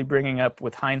specifically bringing up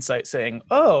with hindsight, saying,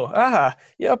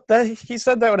 yep, he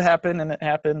said that would happen, and it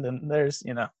happened, and there's,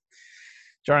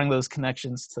 drawing those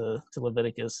connections to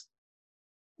Leviticus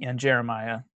and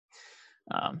Jeremiah.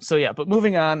 But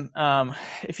moving on,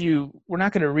 we're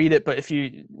not going to read it, but if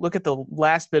you look at the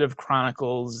last bit of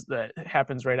Chronicles that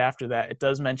happens right after that, it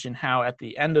does mention how at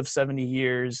the end of 70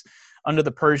 years under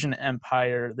the Persian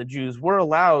Empire, the Jews were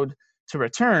allowed to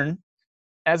return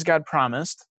as God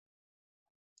promised.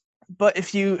 But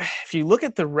if you look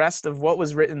at the rest of what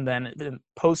was written then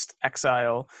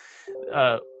post-exile,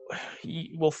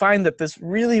 we'll find that this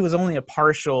really was only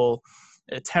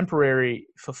a temporary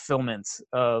fulfillment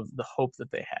of the hope that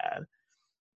they had.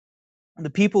 The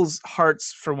people's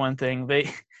hearts, for one thing,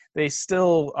 they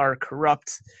still are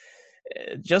corrupt,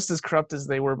 just as corrupt as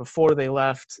they were before they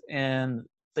left, and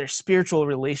their spiritual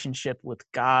relationship with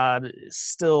God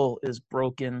still is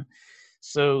broken.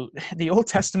 So the Old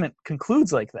Testament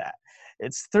concludes like that.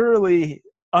 It's thoroughly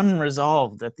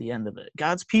unresolved at the end of it.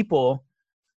 God's people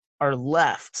are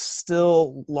left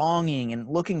still longing and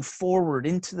looking forward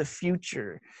into the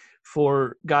future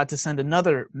for God to send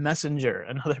another messenger,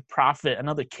 another prophet,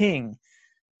 another king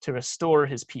to restore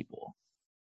his people.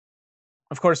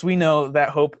 Of course, we know that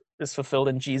hope is fulfilled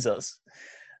in Jesus.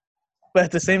 But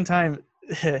at the same time,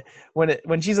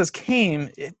 when Jesus came,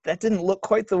 that didn't look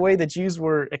quite the way the Jews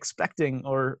were expecting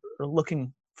or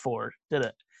looking for, did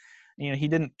it? He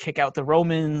didn't kick out the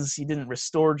Romans. He didn't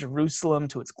restore Jerusalem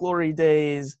to its glory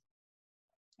days.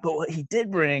 But what he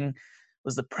did bring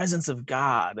was the presence of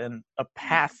God and a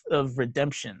path of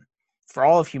redemption for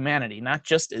all of humanity, not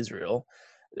just Israel,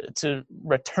 to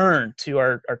return to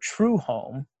our true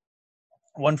home,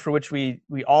 one for which we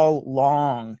all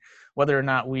long, whether or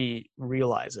not we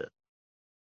realize it.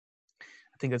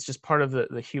 I think that's just part of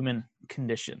the human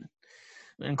condition.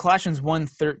 In Colossians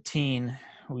 1:13,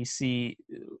 we see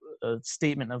a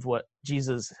statement of what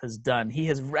Jesus has done. He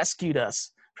has rescued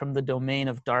us from the domain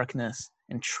of darkness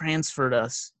and transferred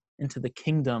us into the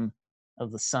kingdom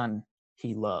of the Son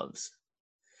he loves.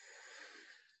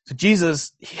 So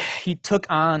Jesus, he took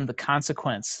on the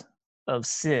consequence of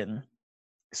sin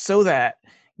so that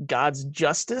God's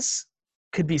justice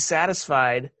could be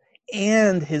satisfied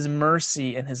and his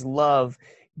mercy and his love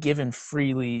given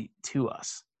freely to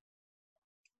us.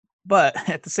 But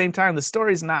at the same time, the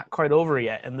story's not quite over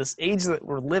yet. In this age that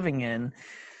we're living in,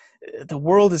 the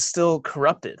world is still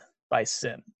corrupted by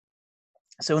sin.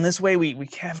 So in this way, we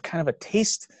have kind of a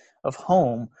taste of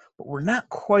home, but we're not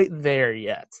quite there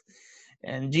yet.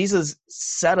 And Jesus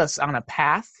set us on a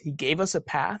path. He gave us a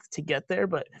path to get there,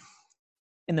 but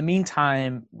in the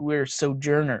meantime, we're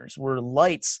sojourners. We're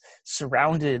lights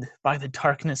surrounded by the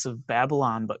darkness of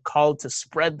Babylon, but called to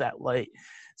spread that light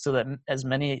so that as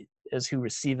many as who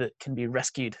receive it can be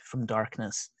rescued from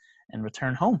darkness and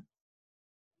return home.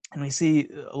 And we see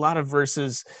a lot of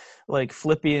verses like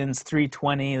Philippians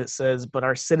 3:20 that says, "But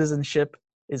our citizenship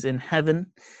is in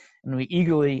heaven, and we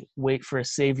eagerly wait for a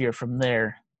Savior from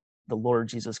there, the Lord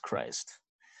Jesus Christ."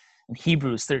 In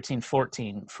Hebrews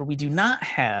 13:14, "For we do not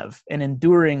have an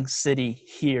enduring city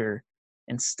here.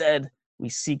 Instead, we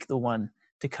seek the one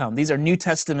to come." These are New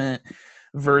Testament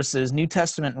verses, New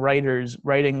Testament writers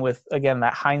writing with, again,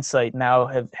 that hindsight now,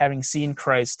 having seen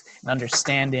Christ and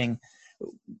understanding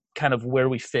kind of where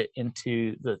we fit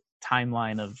into the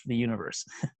timeline of the universe.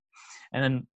 And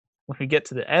then when we get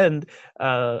to the end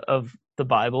of the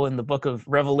Bible, in the book of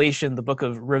Revelation, the book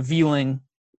of revealing,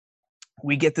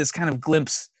 we get this kind of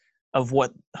glimpse of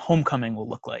what homecoming will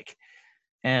look like.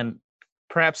 And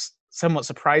perhaps somewhat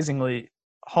surprisingly,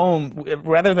 home,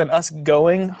 rather than us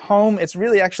going home, it's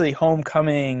really actually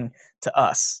homecoming to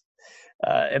us.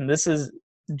 And this is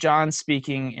John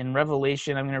speaking in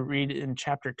Revelation. I'm going to read in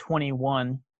chapter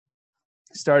 21,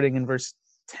 starting in verse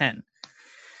 10.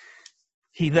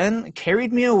 "He then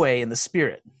carried me away in the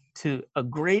Spirit to a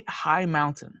great high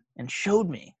mountain and showed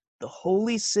me the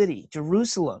holy city,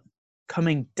 Jerusalem,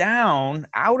 coming down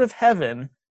out of heaven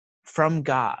from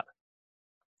God,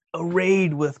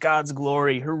 arrayed with God's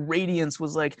glory. Her radiance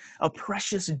was like a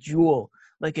precious jewel,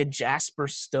 like a jasper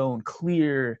stone,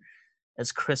 clear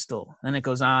as crystal. And it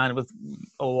goes on with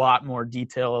a lot more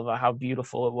detail of how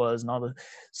beautiful it was and all the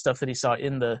stuff that he saw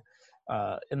in the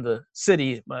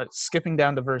city. But skipping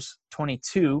down to verse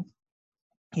 22,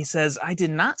 he says, I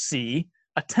did not see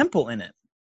a temple in it,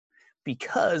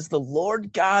 because the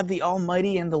Lord God, the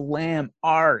Almighty, and the Lamb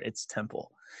are its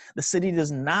temple. The city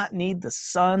does not need the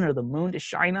sun or the moon to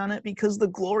shine on it, because the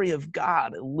glory of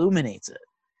God illuminates it,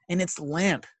 and its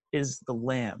lamp is the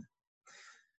Lamb.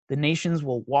 The nations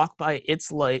will walk by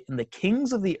its light, and the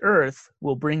kings of the earth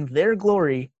will bring their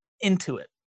glory into it.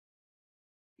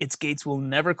 Its gates will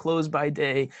never close by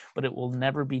day, but it will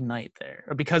never be night there,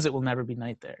 or because it will never be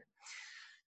night there.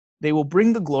 They will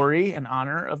bring the glory and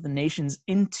honor of the nations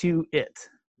into it.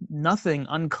 Nothing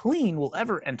unclean will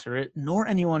ever enter it, nor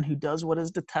anyone who does what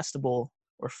is detestable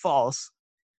or false,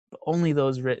 but only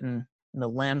those written in the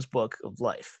Lamb's book of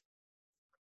life.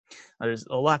 Now, there's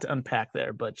a lot to unpack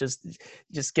there, but just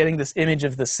getting this image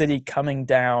of the city coming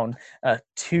down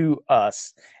to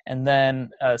us, and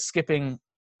then skipping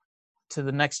to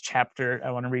the next chapter. I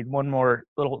want to read one more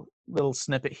little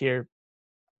snippet here.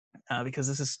 Because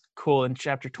this is cool. In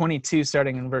chapter 22,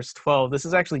 starting in verse 12, this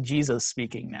is actually Jesus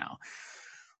speaking now.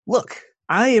 Look,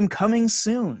 I am coming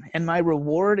soon, and my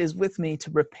reward is with me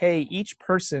to repay each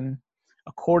person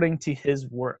according to his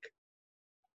work.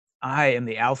 I am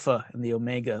the Alpha and the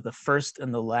Omega, the first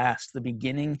and the last, the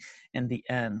beginning and the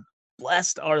end.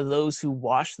 Blessed are those who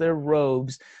wash their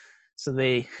robes so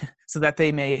that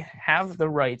they may have the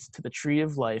rights to the tree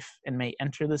of life and may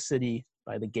enter the city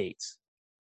by the gates.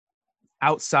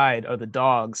 Outside are the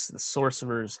dogs, the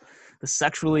sorcerers, the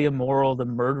sexually immoral, the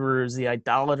murderers, the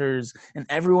idolaters, and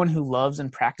everyone who loves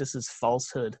and practices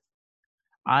falsehood.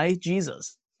 I,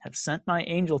 Jesus, have sent my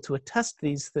angel to attest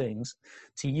these things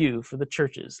to you for the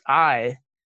churches. I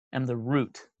am the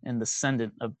root and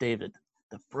descendant of David,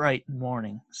 the bright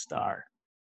morning star.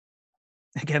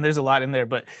 Again, there's a lot in there,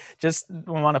 but just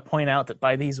want to point out that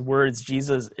by these words,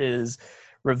 Jesus is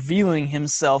revealing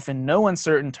himself in no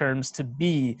uncertain terms to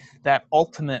be that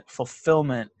ultimate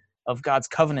fulfillment of God's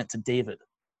covenant to David.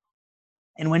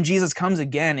 And when Jesus comes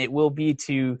again, it will be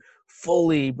to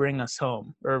fully bring us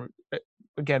home, or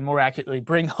again, more accurately,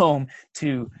 bring home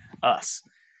to us.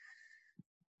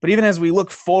 But even as we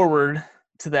look forward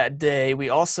to that day, we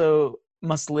also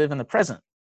must live in the present.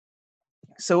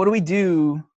 So what do we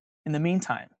do in the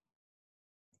meantime?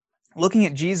 Looking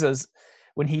at Jesus,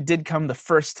 when he did come the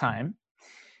first time,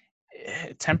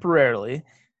 temporarily,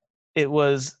 it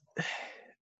was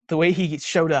the way he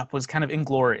showed up was kind of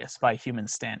inglorious by human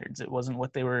standards. It wasn't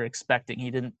what they were expecting.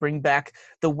 He didn't bring back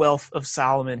the wealth of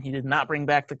Solomon. He did not bring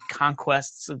back the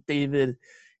conquests of David.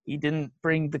 He didn't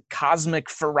bring the cosmic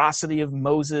ferocity of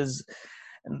Moses.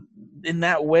 And in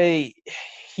that way,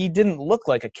 he didn't look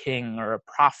like a king or a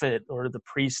prophet or the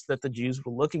priest that the Jews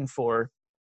were looking for.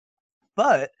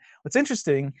 But what's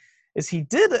interesting is he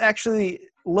did actually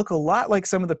look a lot like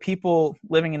some of the people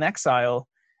living in exile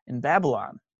in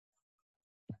Babylon.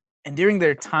 And during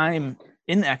their time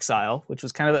in exile, which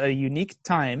was kind of a unique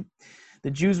time, the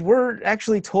Jews were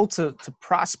actually told to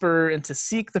prosper and to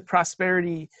seek the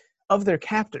prosperity of their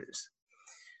captors.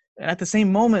 And at the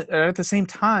same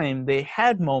time, they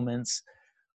had moments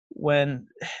when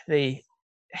they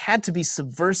had to be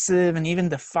subversive and even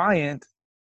defiant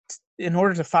in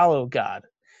order to follow God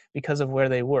because of where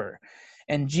they were.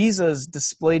 And Jesus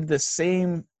displayed the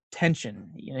same tension.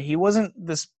 He wasn't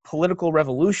this political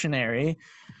revolutionary,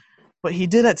 but he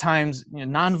did at times,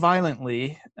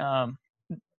 nonviolently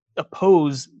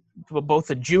oppose both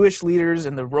the Jewish leaders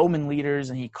and the Roman leaders,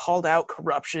 and he called out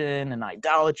corruption and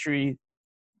idolatry,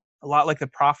 a lot like the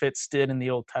prophets did in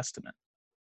the Old Testament.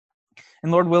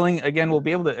 And Lord willing, again, we'll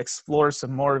be able to explore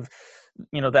some more of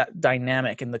that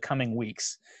dynamic in the coming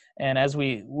weeks. And as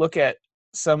we look at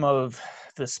some of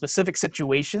the specific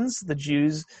situations the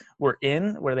Jews were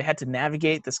in, where they had to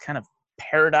navigate this kind of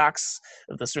paradox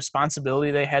of this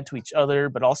responsibility they had to each other,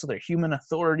 but also their human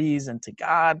authorities and to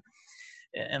God,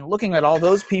 and looking at all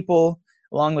those people,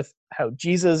 along with how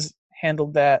Jesus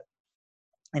handled that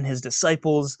and his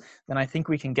disciples, then I think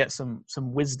we can get some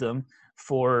wisdom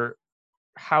for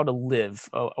how to live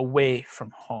away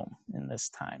from home in this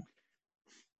time.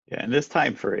 Yeah, and this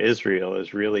time for Israel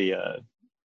is really a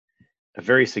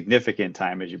very significant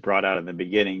time, as you brought out in the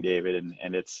beginning, David,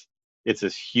 and it's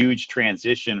this huge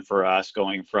transition for us,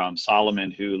 going from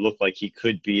Solomon, who looked like he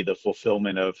could be the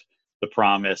fulfillment of the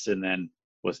promise and then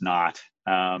was not,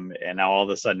 and now all of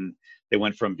a sudden they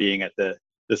went from being at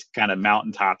this kind of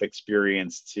mountaintop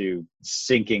experience to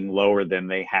sinking lower than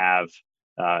they have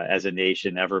as a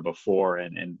nation ever before,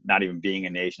 and not even being a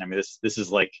nation. I mean, this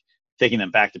is like taking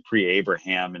them back to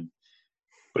pre-Abraham,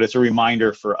 but it's a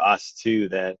reminder for us too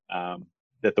that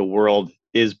that the world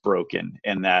is broken,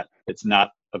 and that it's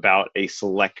not about a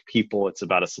select people, it's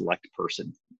about a select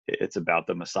person. It's about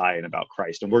the Messiah and about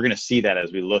Christ. And we're going to see that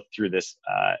as we look through this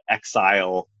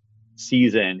exile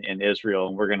season in Israel.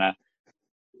 And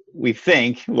we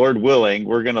think, Lord willing,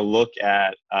 we're going to look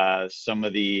at some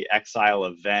of the exile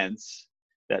events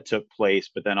that took place,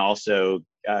 but then also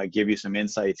give you some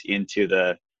insights into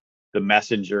the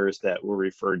messengers that were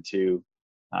referred to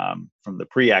from the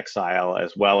pre-exile,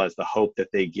 as well as the hope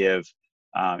that they give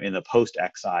in the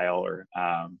post-exile, or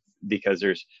because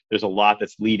there's a lot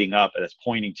that's leading up and that's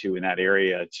pointing to in that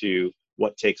area to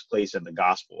what takes place in the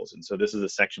Gospels. And so this is a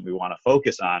section we want to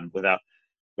focus on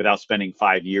without spending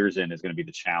 5 years in is going to be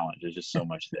the challenge. There's just so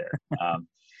much there.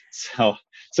 So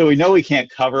we know we can't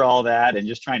cover all that, and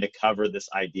just trying to cover this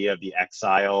idea of the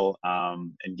exile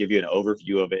and give you an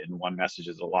overview of it in one message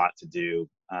is a lot to do.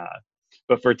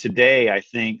 But for today, I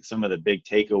think some of the big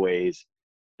takeaways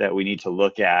that we need to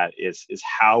look at is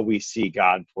how we see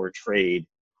God portrayed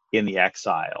in the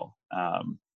exile.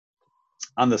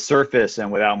 On the surface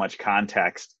and without much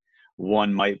context,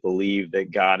 one might believe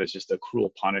that God is just a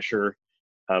cruel punisher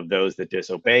of those that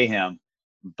disobey him,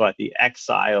 but the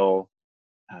exile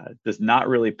does not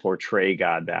really portray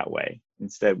God that way.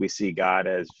 Instead, we see God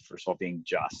as, first of all, being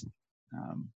just.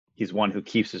 He's one who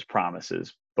keeps his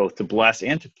promises, both to bless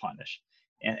and to punish.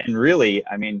 And really,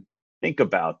 I mean, think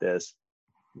about this.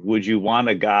 Would you want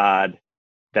a God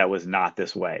that was not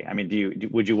this way? I mean,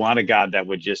 would you want a God that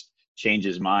would just change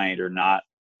his mind or not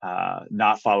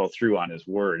follow through on his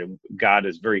word? And God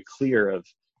is very clear of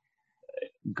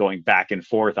going back and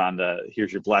forth on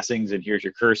here's your blessings and here's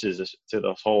your curses to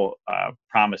the whole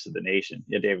promise of the nation.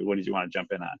 Yeah, David, what did you want to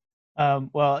jump in on?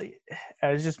 Well,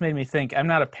 it just made me think. I'm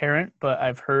not a parent, but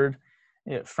I've heard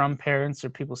from parents or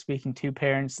people speaking to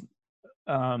parents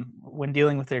when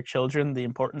dealing with their children, the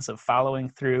importance of following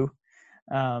through.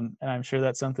 And I'm sure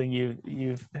that's something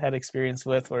you've had experience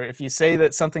with, where if you say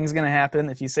that something's going to happen,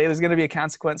 if you say there's going to be a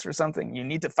consequence for something, you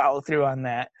need to follow through on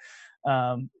that.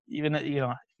 Even, if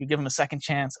you give them a second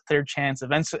chance, a third chance,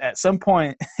 eventually at some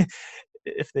point,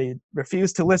 if they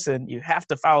refuse to listen, you have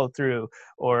to follow through,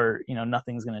 or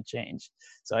nothing's going to change.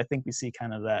 So I think we see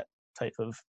kind of that type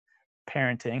of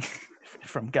parenting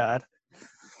from God.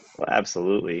 Well,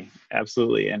 absolutely.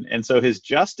 And so his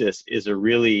justice is a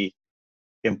really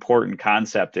important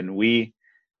concept. And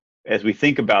as we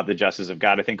think about the justice of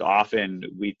God, I think often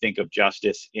we think of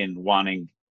justice in wanting,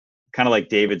 kind of like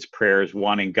David's prayers,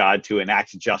 wanting God to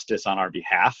enact justice on our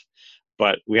behalf.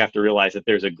 But we have to realize that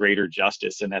there's a greater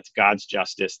justice, and that's God's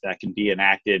justice that can be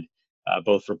enacted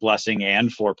both for blessing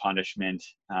and for punishment.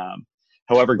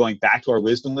 However, going back to our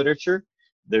wisdom literature,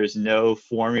 there's no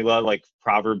formula like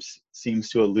Proverbs seems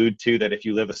to allude to, that if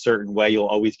you live a certain way, you'll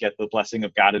always get the blessing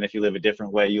of God, and if you live a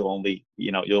different way, you'll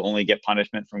only get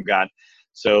punishment from God.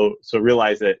 So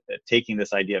realize that taking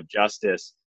this idea of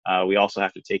justice, we also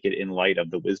have to take it in light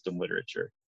of the wisdom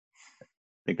literature.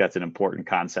 I think that's an important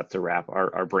concept to wrap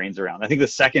our brains around. I think the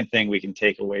second thing we can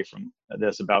take away from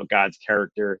this about God's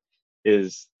character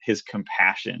is his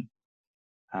compassion.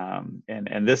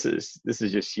 And this is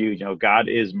just huge. God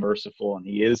is merciful, and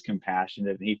he is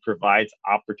compassionate, and he provides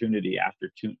opportunity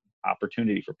after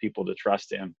opportunity for people to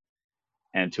trust him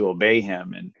and to obey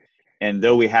him. And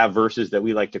though we have verses that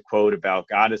we like to quote about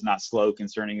God is not slow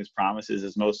concerning his promises,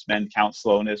 as most men count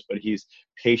slowness, but he's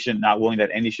patient, not willing that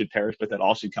any should perish, but that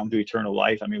all should come to eternal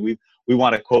life. I mean, we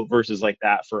want to quote verses like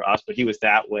that for us, but he was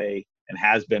that way and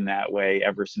has been that way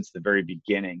ever since the very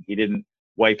beginning. He didn't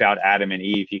wipe out Adam and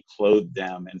Eve. He clothed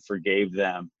them and forgave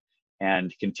them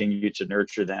and continued to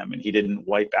nurture them. And he didn't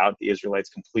wipe out the Israelites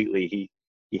completely.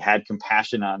 He had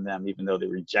compassion on them, even though they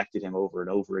rejected him over and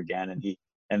over again.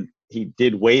 And he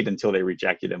did wait until they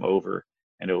rejected him over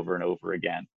and over and over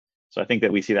again. So I think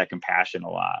that we see that compassion a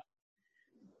lot.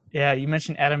 Yeah, you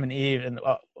mentioned Adam and Eve, and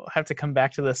we'll have to come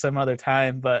back to this some other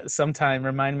time, but sometime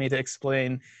remind me to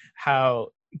explain how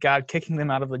God kicking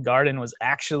them out of the garden was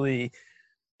actually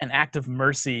an act of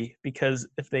mercy, because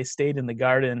if they stayed in the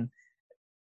garden,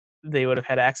 they would have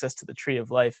had access to the tree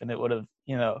of life, and it would have,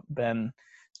 been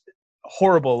a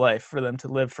horrible life for them to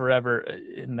live forever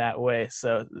in that way.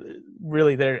 So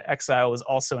really their exile was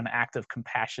also an act of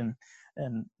compassion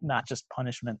and not just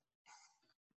punishment.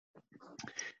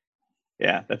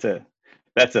 Yeah, that's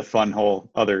a fun whole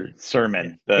other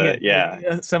sermon.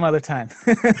 Some other time.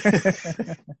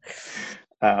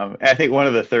 I think one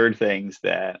of the third things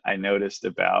that I noticed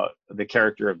about the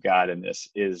character of God in this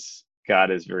is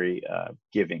God is very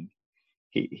giving.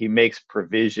 he makes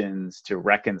provisions to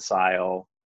reconcile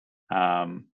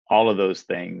all of those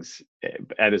things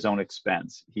at his own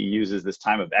expense. He uses this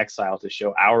time of exile to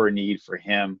show our need for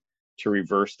him to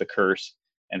reverse the curse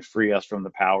and free us from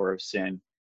the power of sin.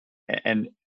 And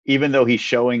even though he's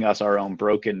showing us our own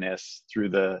brokenness through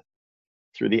the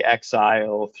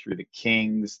exile, through the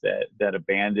kings that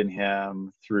abandon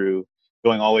him, through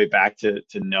going all the way back to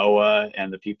Noah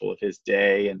and the people of his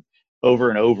day, and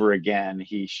over again,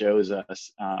 he shows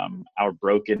us our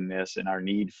brokenness and our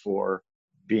need for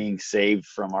being saved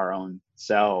from our own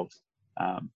selves.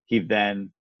 He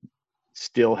then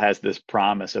still has this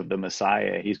promise of the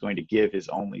Messiah. He's going to give his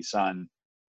only son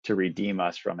to redeem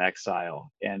us from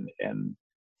exile. And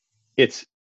it's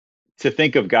to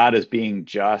think of God as being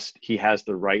just. He has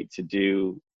the right to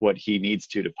do what he needs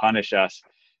to punish us.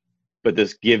 But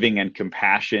this giving and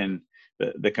compassion,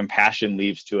 the compassion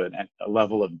leads to a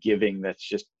level of giving that's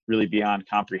just really beyond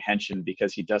comprehension,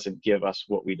 because he doesn't give us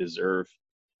what we deserve,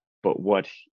 but what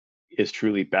is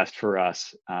truly best for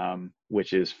us,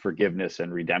 which is forgiveness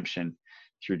and redemption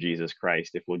through Jesus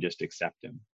Christ, if we'll just accept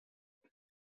him.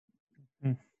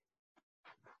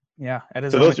 Yeah, at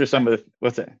his so own those are some of the,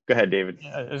 what's that? Go ahead, David.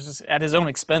 it's just at his own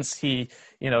expense. He,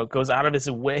 goes out of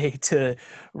his way to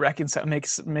reconcile,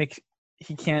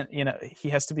 he can't, he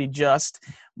has to be just,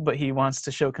 but he wants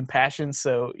to show compassion.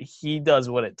 So he does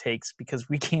what it takes, because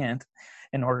we can't,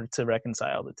 in order to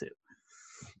reconcile the two.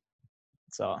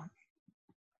 So,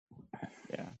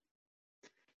 yeah.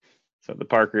 So the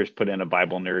Parkers put in a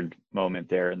Bible nerd moment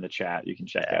there in the chat. You can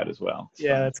check out as well. It's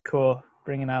fun. That's cool.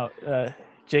 Bringing out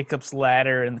Jacob's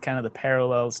ladder and kind of the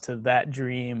parallels to that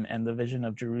dream and the vision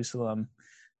of Jerusalem,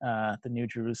 the new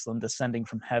Jerusalem descending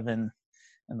from heaven,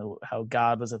 and how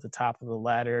God was at the top of the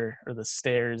ladder or the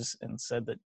stairs and said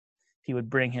that he would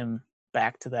bring him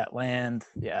back to that land.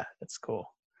 Yeah, it's cool.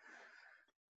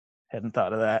 Hadn't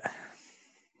thought of that.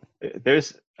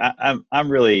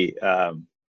 I'm really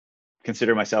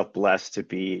consider myself blessed to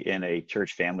be in a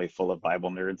church family full of Bible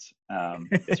nerds.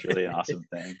 It's really an awesome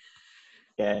thing.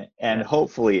 And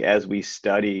hopefully, as we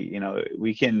study,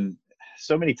 we can,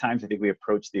 so many times I think we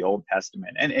approach the Old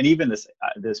Testament and even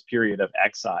this period of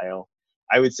exile.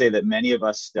 I would say that many of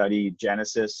us study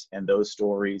Genesis and those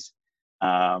stories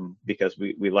because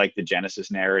we like the Genesis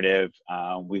narrative.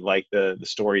 We like the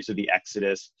stories of the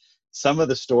Exodus. Some of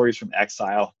the stories from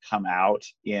exile come out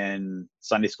in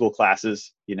Sunday school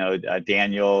classes,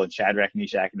 Daniel and Shadrach,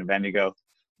 Meshach, and Abednego.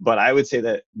 But I would say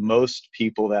that most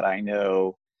people that I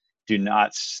know do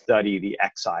not study the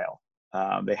exile.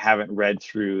 They haven't read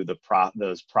through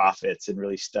those prophets and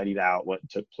really studied out what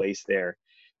took place there.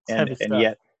 And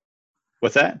yet,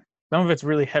 what's that? Some of it's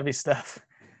really heavy stuff.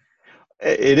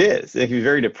 It is. It can be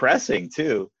very depressing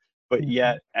too. But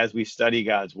yet, as we study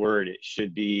God's word, it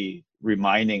should be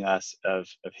reminding us of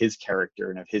his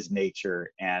character and of his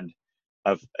nature, and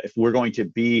of, if we're going to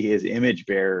be his image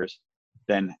bearers,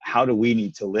 then how do we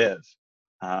need to live?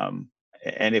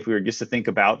 And if we were just to think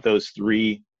about those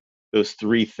three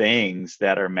things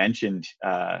that are mentioned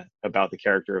about the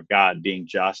character of God, being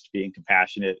just, being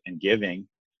compassionate, and giving.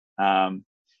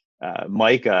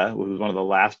 Micah, who was one of the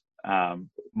last,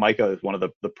 Micah is one of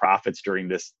the prophets during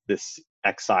this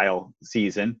exile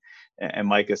season. And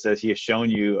Micah says, he has shown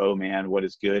you, oh man, what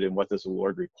is good, and what does the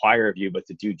Lord require of you, but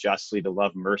to do justly, to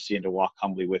love mercy, and to walk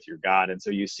humbly with your God. And so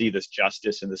you see this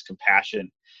justice and this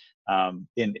compassion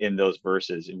in those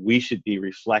verses. And we should be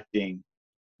reflecting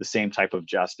the same type of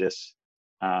justice.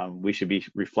 We should be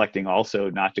reflecting also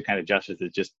not the kind of justice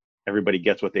that just everybody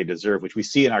gets what they deserve, which we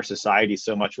see in our society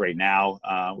so much right now.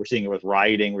 We're seeing it with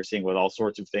rioting. We're seeing it with all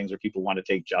sorts of things where people want to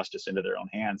take justice into their own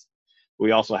hands.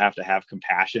 We also have to have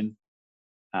compassion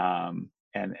and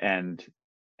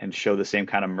show the same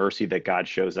kind of mercy that God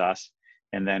shows us.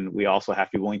 And then we also have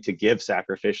to be willing to give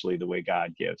sacrificially the way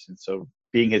God gives. And so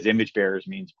being his image bearers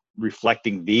means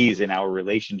reflecting these in our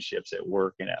relationships at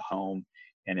work and at home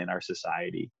and in our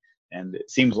society. And it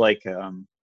seems like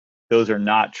those are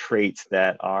not traits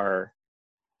that are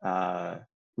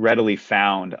readily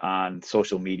found on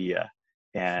social media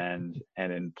and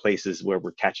in places where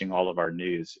we're catching all of our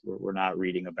news. We're not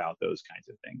reading about those kinds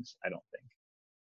of things, I don't think.